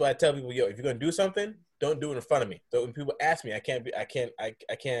 That's why I tell people, yo, if you're gonna do something, don't do it in front of me. So when people ask me, I can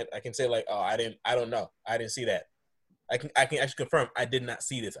say like, oh, I don't know, I didn't see that. I can actually confirm I did not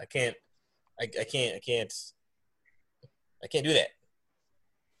see this. I can't do that.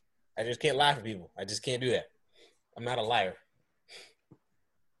 I just can't lie for people. I just can't do that. I'm not a liar.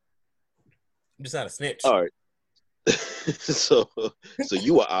 I'm just not a snitch. All right. so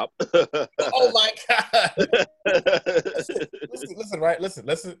you a op. Oh my god. Listen, right? Listen.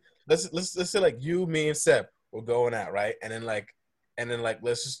 Let's say like you, me, and Seb were going out, right? And then let's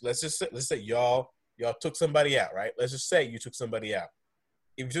just say y'all took somebody out, right? Let's just say you took somebody out.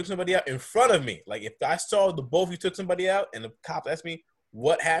 If you took somebody out in front of me, like if I saw the both of you took somebody out, and the cops asked me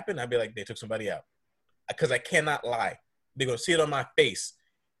what happened, I'd be like, they took somebody out, because I cannot lie. They're gonna see it on my face.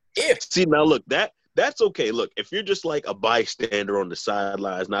 See, now look, that's okay. Look, if you're just like a bystander on the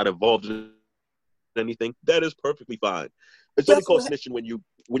sidelines, not involved in anything, that is perfectly fine. It's only called snitching when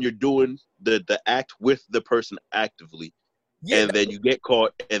you're doing the act with the person actively, and then you get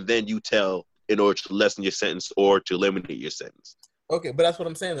caught, and then you tell in order to lessen your sentence or to eliminate your sentence. Okay, but that's what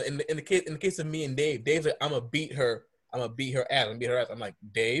I'm saying. In the case of me and Dave, Dave's like, I'm gonna beat her ass. I'm like,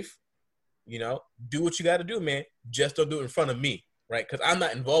 Dave, do what you got to do, man. Just don't do it in front of me, right? Because I'm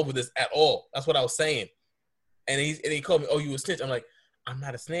not involved with this at all. That's what I was saying. And he called me, oh, you a snitch. I'm like, I'm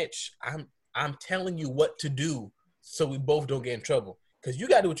not a snitch. I'm telling you what to do so we both don't get in trouble. Because you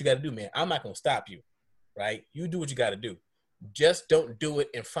got to do what you got to do, man. I'm not gonna stop you, right? You do what you got to do. Just don't do it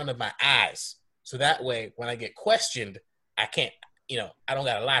in front of my eyes. So that way, when I get questioned, I can't, I don't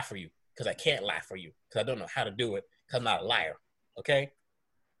got to lie for you, because I can't lie for you, because I don't know how to do it, because I'm not a liar. Okay?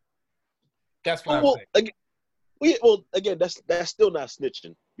 That's what I'm saying. Well, again, that's still not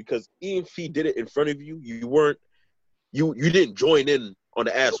snitching, because even if he did it in front of you, you didn't join in on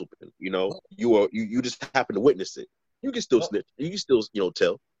the ass whooping. You just happened to witness it. You can still snitch. You can still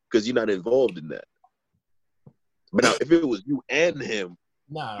tell, because you're not involved in that. But now, if it was you and him,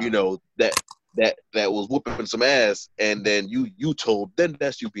 that was whooping some ass, and then you told, then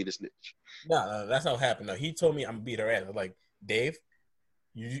that's you being a snitch. No, that's not what happened. No, he told me I'm gonna beat her ass. I'm like, Dave,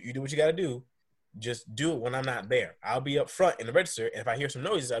 you do what you gotta do. Just do it when I'm not there. I'll be up front in the register, and if I hear some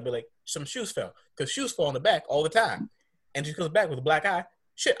noises, I'll be like, some shoes fell, because shoes fall in the back all the time. And she comes back with a black eye.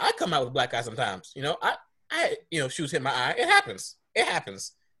 Shit, I come out with a black eye sometimes. I shoes hit my eye. It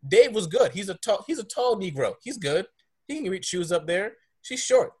happens. Dave was good. He's a tall Negro. He's good. He can reach shoes up there. She's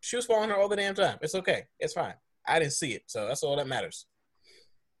short. Shoes fall on her all the damn time. It's okay. It's fine. I didn't see it, so that's all that matters.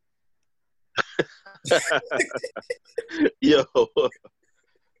 Yo.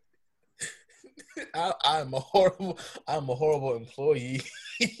 I'm a horrible employee.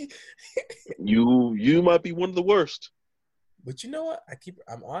 You might be one of the worst. But you know what?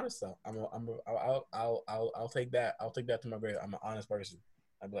 I'm honest though. I'll take that. I'll take that to my grave. I'm an honest person.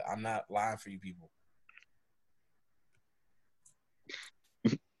 I'm not lying for you people.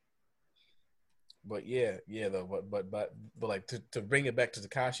 But yeah, though. But like to bring it back to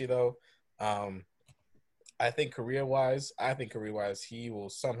Tekashi though, I think career wise, he will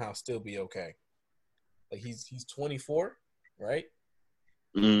somehow still be okay. Like he's 24, right?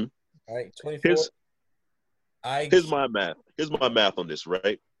 Mm-hmm. All right, 24. Here's my math. Here's my math on this,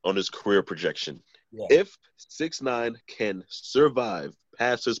 right? On his career projection. Yeah. If 6ix9ine can survive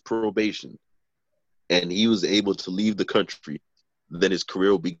past his probation and he was able to leave the country, then his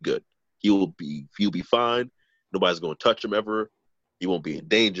career will be good. He'll be fine. Nobody's going to touch him ever. He won't be in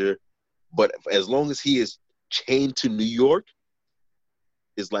danger. But as long as he is chained to New York,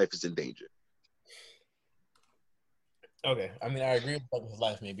 his life is in danger. Okay. I mean, I agree with his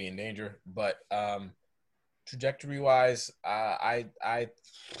life may be in danger, but trajectory wise, I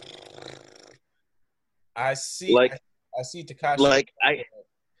see Tekashi. Like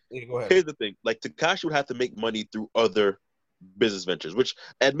yeah, go ahead. Here's the thing: like Tekashi would have to make money through other business ventures, which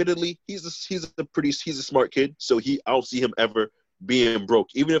admittedly he's a smart kid, so I don't see him ever being broke.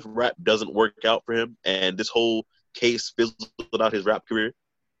 Even if rap doesn't work out for him and this whole case fizzled out his rap career,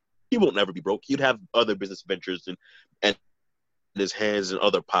 he won't ever be broke. He'd have other business ventures and his hands in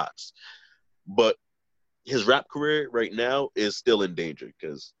other pots. But his rap career right now is still in danger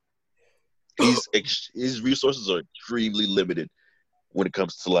because his resources are extremely limited when it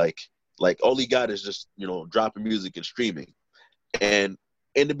comes to like all he got is just dropping music and streaming. And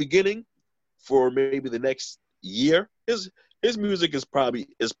in the beginning, for maybe the next year, his music is probably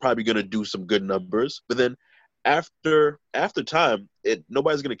gonna do some good numbers. But then after time,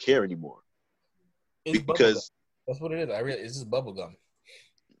 nobody's gonna care anymore. It's Because that's what it is. It's just bubblegum.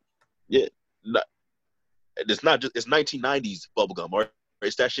 Yeah, it's not just, it's 1990s bubblegum, or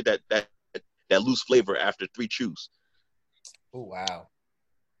it's that shit that lose flavor after 3 chews. Oh wow.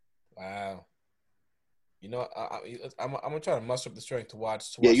 You know, I'm gonna try to muster up the strength to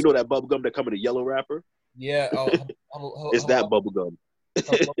watch. Yeah, you know that bubblegum that come in a yellow wrapper? Yeah, it's that bubblegum.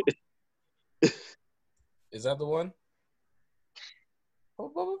 Is that the one?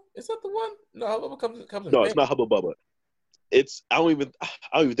 Hubba Bubba? Is that the one? No, Hubba Bubba comes in. No, it's not Hubba Bubba. I don't even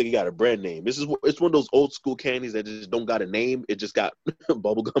think it got a brand name. It's one of those old school candies that just don't got a name. It just got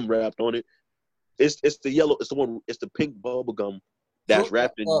bubblegum wrapped on it. It's the pink bubblegum that's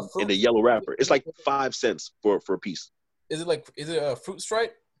wrapped in a yellow wrapper. It's like 5 cents for a piece. Is it a fruit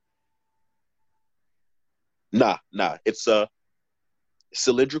stripe? Nah. It's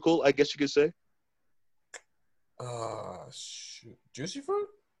cylindrical, I guess you could say. Shoot. Juicy fruit?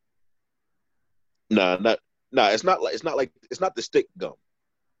 Nah, it's not the stick gum.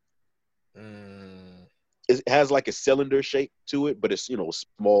 It has like a cylinder shape to it, but it's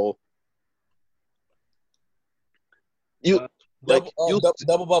small.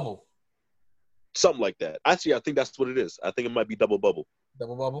 Double bubble. Something like that. Actually, I think that's what it is. I think it might be double bubble.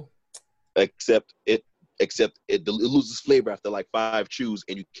 Double bubble. Except it loses flavor after like 5 chews,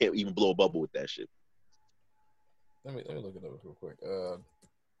 and you can't even blow a bubble with that shit. Let me look it up real quick.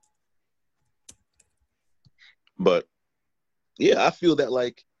 But yeah, I feel that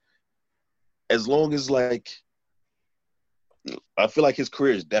like as long as like I feel like his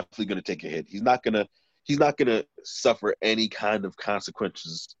career is definitely going to take a hit. He's not gonna suffer any kind of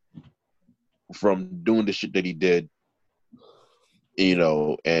consequences from doing the shit that he did,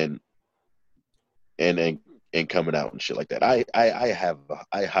 and coming out and shit like that.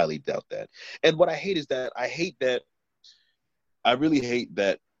 I highly doubt that. And what I hate is that I really hate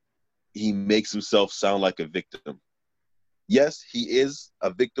that he makes himself sound like a victim. Yes, he is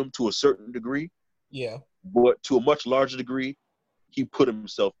a victim to a certain degree. Yeah. But to a much larger degree, he put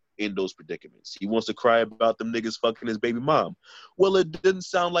himself in those predicaments. He wants to cry about them niggas fucking his baby mom. Well, it didn't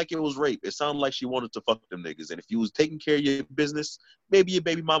sound like it was rape. It sounded like she wanted to fuck them niggas. And if you was taking care of your business, maybe your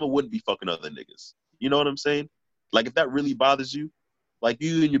baby mama wouldn't be fucking other niggas. You know what I'm saying? Like, if that really bothers you, like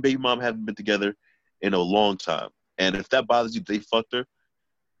you and your baby mom haven't been together in a long time. And if that bothers you, they fucked her.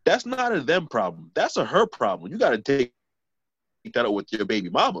 That's not a them problem. That's a her problem. You got to take that up with your baby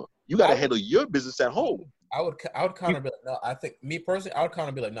mama. You got to handle your business at home. I would kind of be like, no. I think me personally, I would kind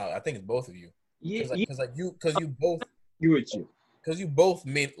of be like, no. I think it's both of you. Because you both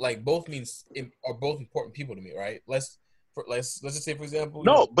mean are both important people to me, right? Let's just say, for example.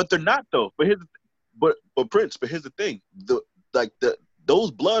 No, but they're not though. But Prince. But here's the thing: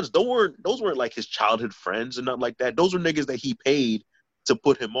 those Bloods, those weren't like his childhood friends and nothing like that. Those were niggas that he paid to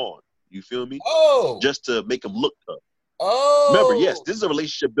put him on. You feel me? Oh. Just to make him look tough. Oh. Remember, yes, this is a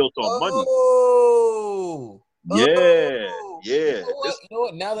relationship built on money. Oh. Yeah, Oh. yeah. You know what? You know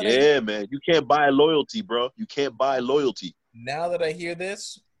what? Now that Man, you can't buy loyalty, bro. You can't buy loyalty. Now that I hear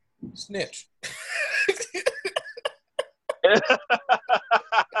this, snitch.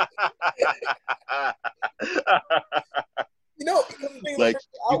 You know, like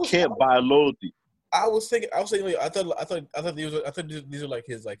you can't buy loyalty. I was thinking. I thought these were like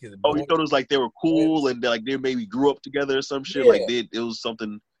his Oh, you thought it was like they were cool and like they maybe grew up together or some shit. Yeah. Like it was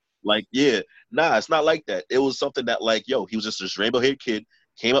something like Nah, it's not like that. It was something that like he was just this rainbow haired kid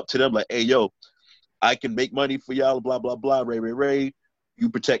came up to them like, hey yo, I can make money for y'all. Blah blah blah. Ray. You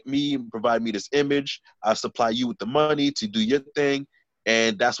protect me and provide me this image. I supply you with the money to do your thing,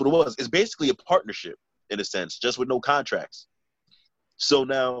 and that's what it was. It's basically a partnership in a sense, just with no contracts. So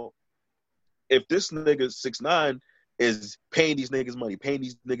now, if this nigga 6ix9ine is paying these niggas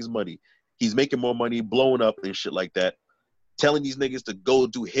money, he's making more money, blowing up and shit like that, telling these niggas to go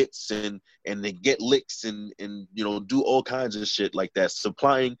do hits and they get licks and do all kinds of shit like that,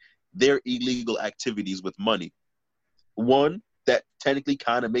 supplying their illegal activities with money. One, that technically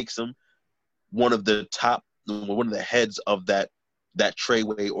kind of makes him one of the heads of that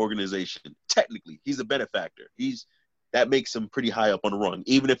Treyway organization. Technically, he's a benefactor. That makes him pretty high up on the rung,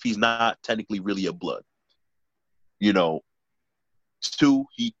 even if he's not technically really a blood. Two,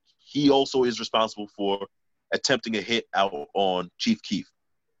 he also is responsible for attempting a hit out on Chief Keef,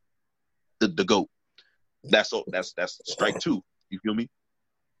 the GOAT. That's strike two. You feel me?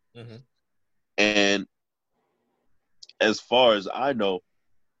 Mm-hmm. And as far as I know,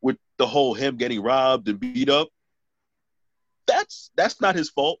 with the whole him getting robbed and beat up, that's not his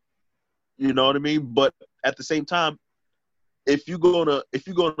fault. You know what I mean? But at the same time, if you're gonna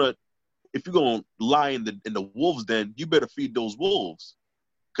lie in the wolves' den, you better feed those wolves.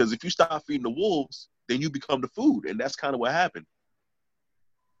 Because if you stop feeding the wolves, then you become the food, and that's kind of what happened.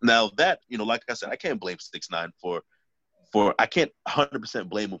 Now that like I said, I can't blame 6ix9ine for I can't 100%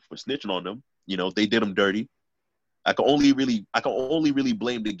 blame him for snitching on them. They did him dirty. I can only really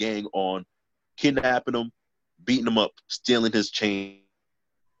blame the gang on kidnapping him, beating him up, stealing his chain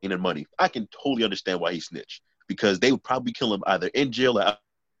and money. I can totally understand why he snitched, because they would probably kill him either in jail or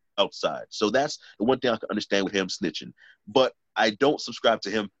outside. So that's the one thing I can understand with him snitching. But I don't subscribe to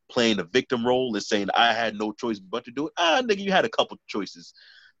him playing a victim role and saying I had no choice but to do it. Nigga, you had a couple choices,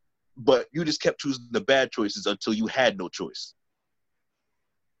 but you just kept choosing the bad choices until you had no choice.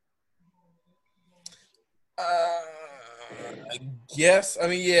 I guess. I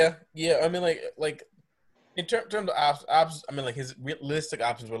mean, yeah. I mean, like in terms of options, I mean, like his realistic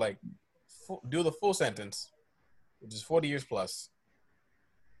options were like do the full sentence, which is 40 years plus.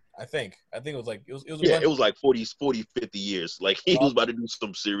 I think it was like it was it was like 40, 50 years. Like he was about to do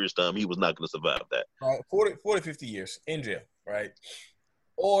some serious time. He was not going to survive that. 40, 50 years in jail, right?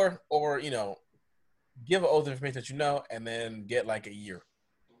 Or give all the information that you know, and then get like a year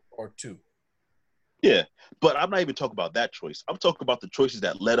or two. Yeah, but I'm not even talking about that choice. I'm talking about the choices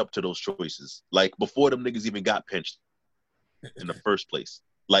that led up to those choices. Like before them niggas even got pinched in the first place.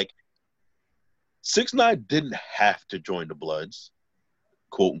 Like 6ix9ine didn't have to join the Bloods,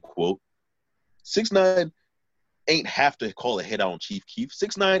 quote unquote. 6ix9ine ain't have to call a hit out on Chief Keef.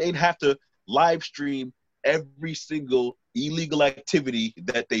 6ix9ine ain't have to live stream every single illegal activity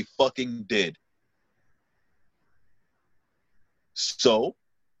that they fucking did. So,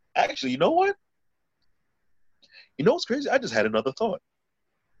 actually, you know what? You know what's crazy? I just had another thought.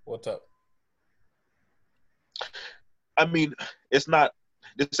 What's up? I mean, this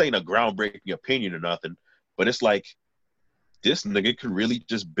ain't a groundbreaking opinion or nothing, but it's like this nigga could really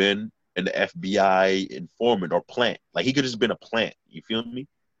just been an FBI informant or plant. Like he could just been a plant. You feel me?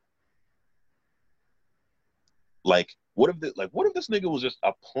 Like what if this nigga was just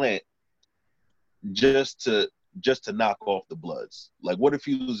a plant just to knock off the Bloods? Like what if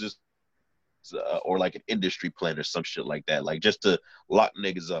he was just or like an industry plant or some shit like that, like just to lock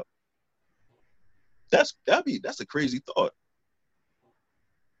niggas up? That's a crazy thought.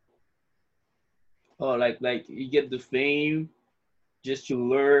 Oh, like you get the fame just to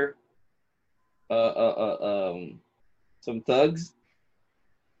lure some thugs.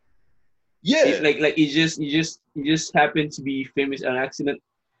 Yeah. Like you just happen to be famous on accident.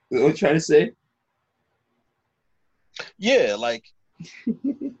 What I'm trying to say? Yeah,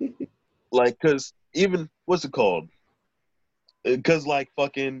 like cause even what's it called? Cause like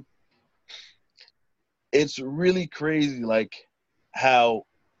fucking it's really crazy like how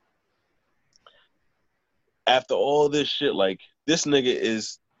after all this shit, like this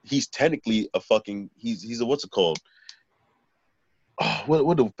nigga he's technically a fucking he's a what's it called?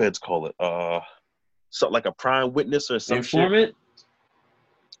 what do feds call it? Something like a prime witness or some shit. Informant?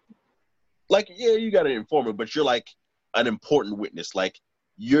 Like, yeah, you got an informant, but you're like an important witness. Like,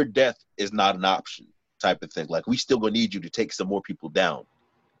 your death is not an option type of thing. Like, we still gonna need you to take some more people down.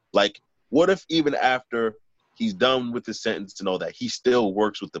 Like, what if even after he's done with his sentence and all that, he still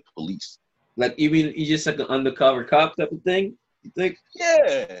works with the police? Like, you mean he's just like an undercover cop type of thing? You think?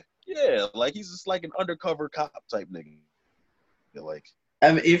 Yeah. Like, he's just like an undercover cop type nigga. Like,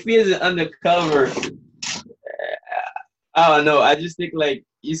 I mean, if he is an undercover, I don't know. I just think like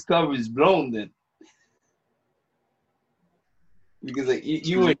his cover is blown then, because like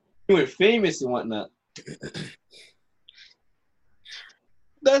you were famous and whatnot.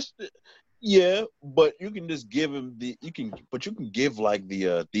 that's yeah, but you can just give him you can give like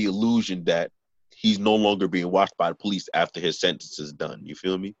the illusion that he's no longer being watched by the police after his sentence is done. You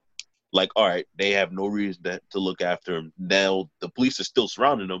feel me? Like, all right, they have no reason to look after him. Now the police are still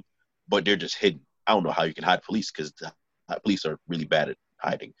surrounding him, but they're just hidden. I don't know how you can hide police because the police are really bad at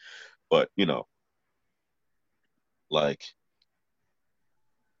hiding. But, you know, like,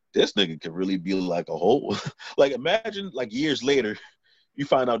 this nigga could really be like a whole... like, imagine, like, years later, you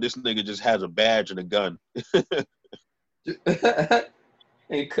find out this nigga just has a badge and a gun. He's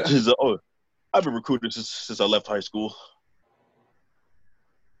like, oh, I've been recruited since I left high school.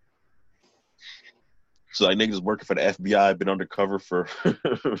 So like niggas working for the FBI, been undercover for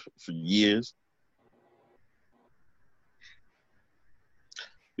for years.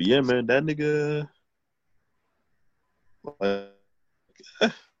 But yeah, man, that nigga,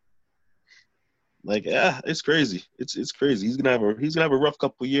 it's crazy. It's crazy. He's gonna have a rough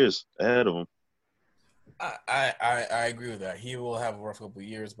couple of years ahead of him. I agree with that. He will have a rough couple of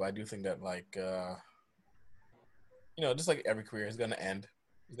years, but I do think that like just like every career, is gonna end.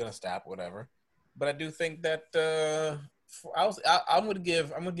 He's gonna stop, whatever. But I do think that I'm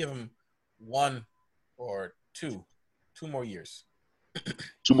gonna give him 1 or 2 more years.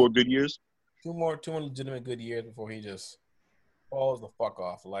 2 more good years. 2 more legitimate good years before he just falls the fuck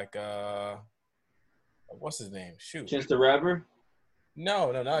off. Like what's his name? Shoot, Chance the Rapper?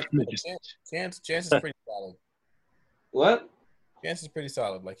 No, not Chance. Chance is pretty solid. What? Chance is pretty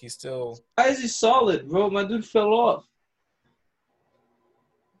solid. Like he's still. Why is he solid, bro? My dude fell off.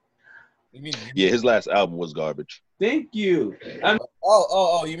 You mean? Yeah, his last album was garbage. Thank you.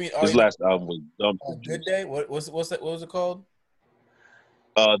 You mean his last album was dumb. Good Day. What's that? What was it called?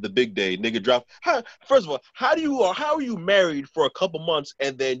 The Big Day. Nigga drop. First of all, how are you married for a couple months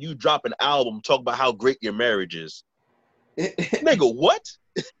and then you drop an album talk about how great your marriage is? Nigga, what?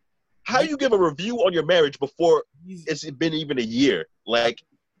 How you give a review on your marriage before it's been even a year? Like,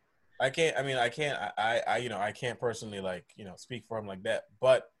 I can't personally like speak for him like that,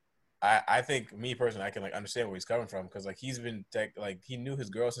 but I think me personally, I can like understand where he's coming from because like he's been he knew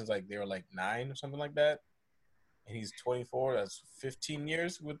his girl since like they were like 9 or something like that, and he's 24. That's 15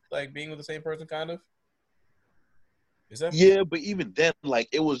 years with like being with the same person, kind of. Is that? Yeah, but even then, like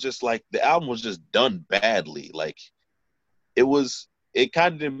it was just like the album was just done badly. Like it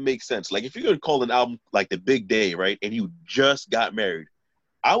kind of didn't make sense. Like if you're gonna call an album like The Big Day, right, and you just got married,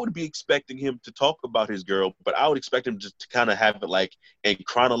 I would be expecting him to talk about his girl, but I would expect him just to kind of have it like in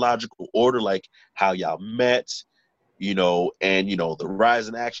chronological order, like how y'all met, and the rise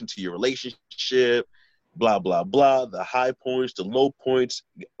in action to your relationship, blah, blah, blah, the high points, the low points,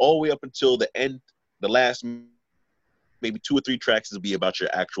 all the way up until the end, the last maybe 2 or 3 tracks will be about your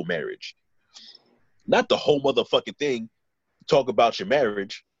actual marriage. Not the whole motherfucking thing, talk about your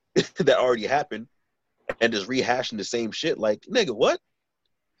marriage that already happened and just rehashing the same shit. Like, nigga, what?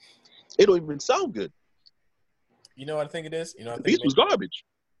 It don't even sound good. You know what I think it is? The beat was garbage.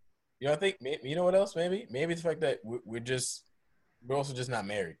 I think you know what else? Maybe the fact that we're also just not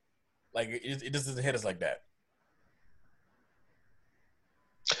married. Like it just doesn't hit us like that.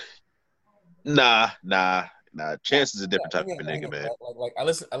 Nah. Chance is a different type of nigga, man. Like I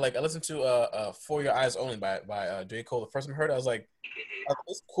listened to For Your Eyes Only by J. Cole. The first time I heard it, I was like,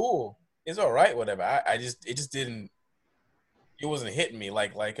 it's cool. It's all right, whatever. It just didn't. It wasn't hitting me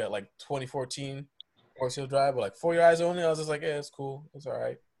like 2014 Forest Hill Drive, but like For Your Eyes Only, I was just like, yeah, it's cool, it's all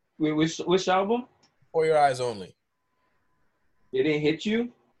right. Wait, which album? For Your Eyes Only. It didn't hit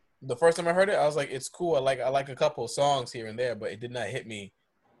you? The first time I heard it, I was like, it's cool. I like a couple of songs here and there, but it did not hit me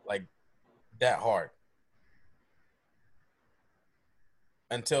like that hard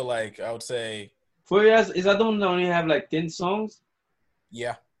until like I would say. For Your Eyes, is that the one that only have like 10 songs?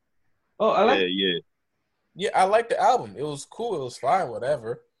 Yeah. Oh, I like. Yeah. Yeah, I liked the album. It was cool. It was fine,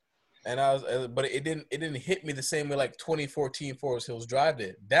 whatever. And but it didn't hit me the same way like 2014 Forest Hills Drive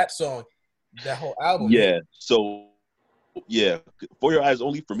did. That song, that whole album. Yeah. So yeah, For Your Eyes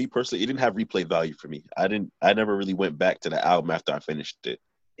Only for me personally, it didn't have replay value for me. I never really went back to the album after I finished it.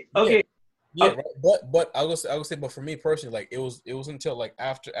 Yeah, Okay, yeah, right. But I would say, but for me personally, like it was until like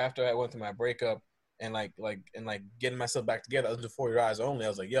after I went through my breakup and like getting myself back together, I was before Your Eyes Only. I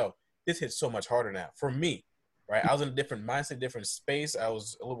was like, yo, this hits so much harder now for me, right? I was in a different mindset, different space. I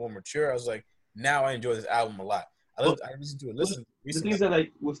was a little more mature. I was like, now I enjoy this album a lot. but I listened to it. but Listen the recently. things that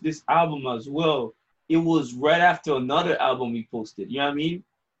like with this album as well, it was right after another album we posted. You know what I mean?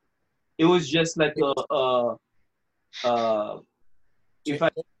 It was just like if I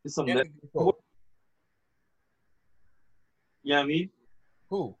did some left, you know what I mean?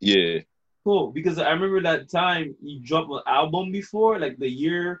 Who? Yeah, Cool, because I remember that time he dropped an album before, like the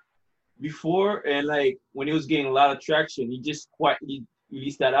year before, and like when he was getting a lot of traction, he just quietly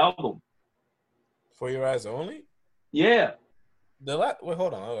released that album. For Your Eyes Only. Yeah, Wait,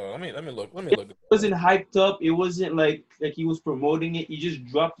 hold on. Let me look. Let me it look at that. wasn't hyped up. It wasn't like he was promoting it. He just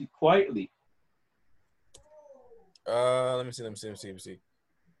dropped it quietly. Let me see.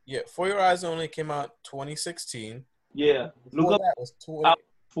 Yeah, For Your Eyes Only came out 2016. Yeah, look Before up that was 20. album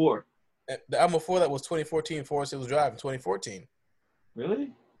four. The album before that was 2014. Forest Hills Drive in 2014. Really? Yeah.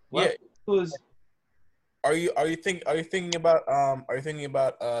 What was? Are you thinking about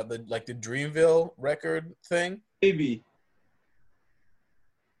the like the Dreamville record thing? Maybe.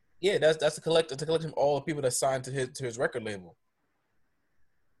 Yeah, that's a collect. It's a collection of all the people that signed to his record label.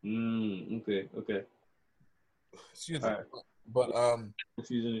 Okay. Okay. Excuse All me. right. But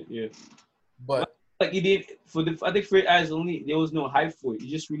Confusing it. Yeah. But but like he did for the. I think for eyes only. There was no hype for it. He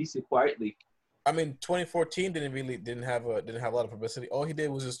just released it quietly. I mean, 2014 didn't have a lot of publicity. All he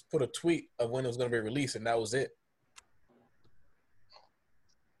did was just put a tweet of when it was going to be released, and that was it.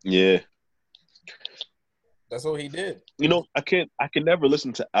 yeah. That's all he did. You know, I can never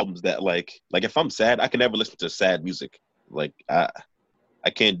listen to albums that like if I'm sad, I can never listen to sad music. Like I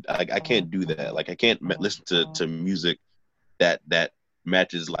can't do that. Like I can't listen to music that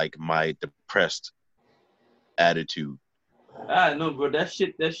matches like my depressed attitude. Ah no, bro. That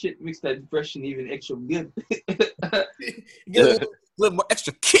shit makes that depression even extra good. Get a little more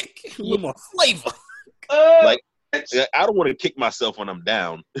extra kick, a little more flavor. uh, Like I don't want to kick myself when I'm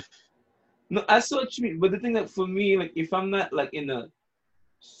down. no, I saw what you mean. But the thing that for me, like if I'm not like in a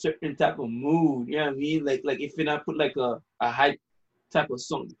certain type of mood, you know what I mean? Like if I put like a hype type of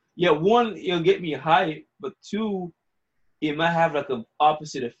song. Yeah, one, it'll get me hype, but two, it might have like an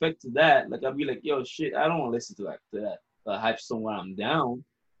opposite effect to that. Like I'll be like, yo, shit, I don't want to listen to like that hype song when I'm down.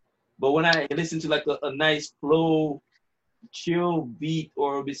 But when I listen to like a nice flow, chill beat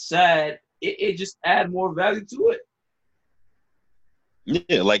or a bit sad, it just add more value to it.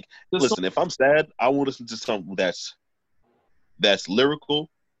 Yeah, like The song, listen, if I'm sad, I want to listen to something that's lyrical,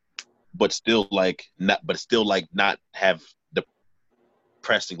 but still like not have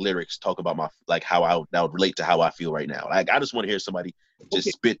depressing lyrics talk about my like how that would relate to how I feel right now. Like I just want to hear somebody just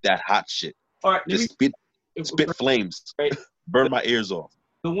okay, spit that hot shit, all right, let me just spit flames, right. burn my ears off.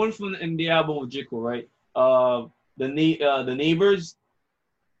 The one from in the album of Jekyll, right? The neighbors,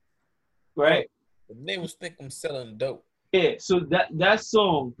 Oh, right? the name was think I'm selling dope. Yeah, so that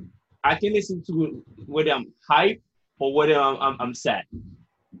song, I can listen to it whether I'm hype or whether I'm sad.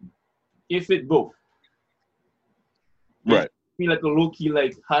 If it both, it's Right. me like a low key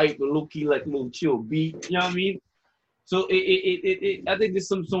like hype, a low key like little chill beat. You know what I mean? So I think there's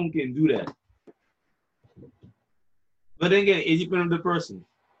some song can do that. But then again, it depends on the person.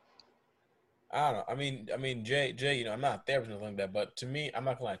 I don't know. Jay, you know, I'm not a therapist or anything like that, but to me, I'm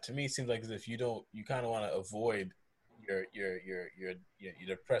not gonna lie. To me, it seems like as if you kind of want to avoid your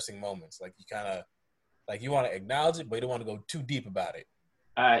depressing moments. Like you kind of like you want to acknowledge it, but you don't want to go too deep about it.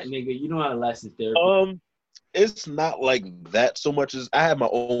 All right, nigga, you know how to license therapy. It's not like that so much as I have my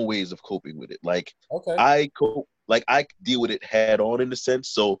own ways of coping with it. Like Okay. I deal with it head on in a sense.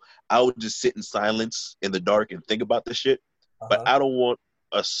 So I would just sit in silence in the dark and think about the shit. But Uh-huh. I don't want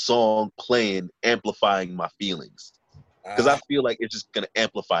a song playing amplifying my feelings because I feel like it's just gonna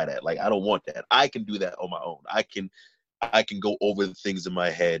amplify that. Like I don't want that. I can do that on my own. I can go over the things in my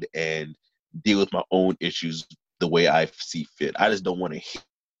head and deal with my own issues the way I see fit. I just don't want to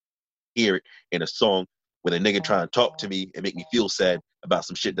hear it in a song with a nigga trying to talk to me and make me feel sad about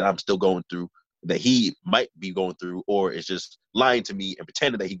some shit that I'm still going through that he might be going through, or is just lying to me and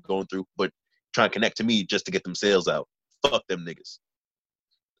pretending that he's going through, but trying to connect to me just to get them sales out. Fuck them niggas.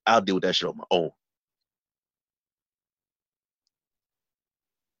 I'll deal with that shit on my own.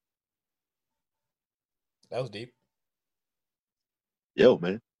 That was deep. Yo,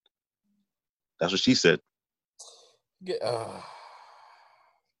 man. That's what she said. Get,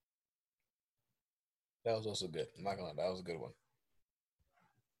 That was also good. I'm not gonna lie, that was a good one.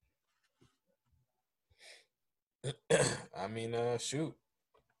 I mean, shoot.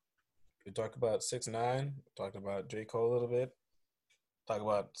 We talked about 6ix9ine. Talked about J. Cole a little bit. Talk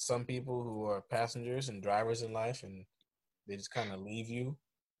about some people who are passengers and drivers in life, and they just kind of leave you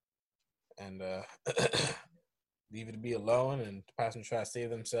and leave you to be alone, and the passenger try to save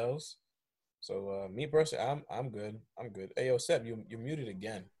themselves. So me personally, I'm good. I'm good. Hey, yo, Seb, you're muted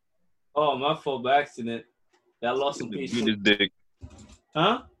again. Oh, my fault by accident. I lost some Beating patience. his dick.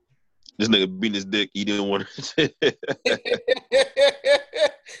 Huh? This nigga beating his dick. He didn't want to.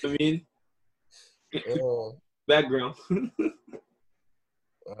 I mean, Oh, background.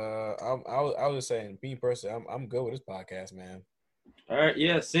 I was just saying, me personally, I'm good with this podcast, man. All right,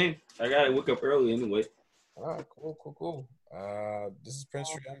 yeah, same. I gotta wake up early anyway. All right, cool. This is Prince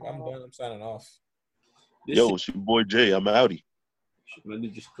Tree. I'm done. I'm signing off. This Yo, it's your boy Jay. I'm outie. Man, they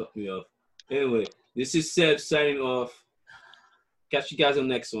just cut me off. Anyway, this is Seb signing off. Catch you guys on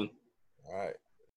the next one. All right.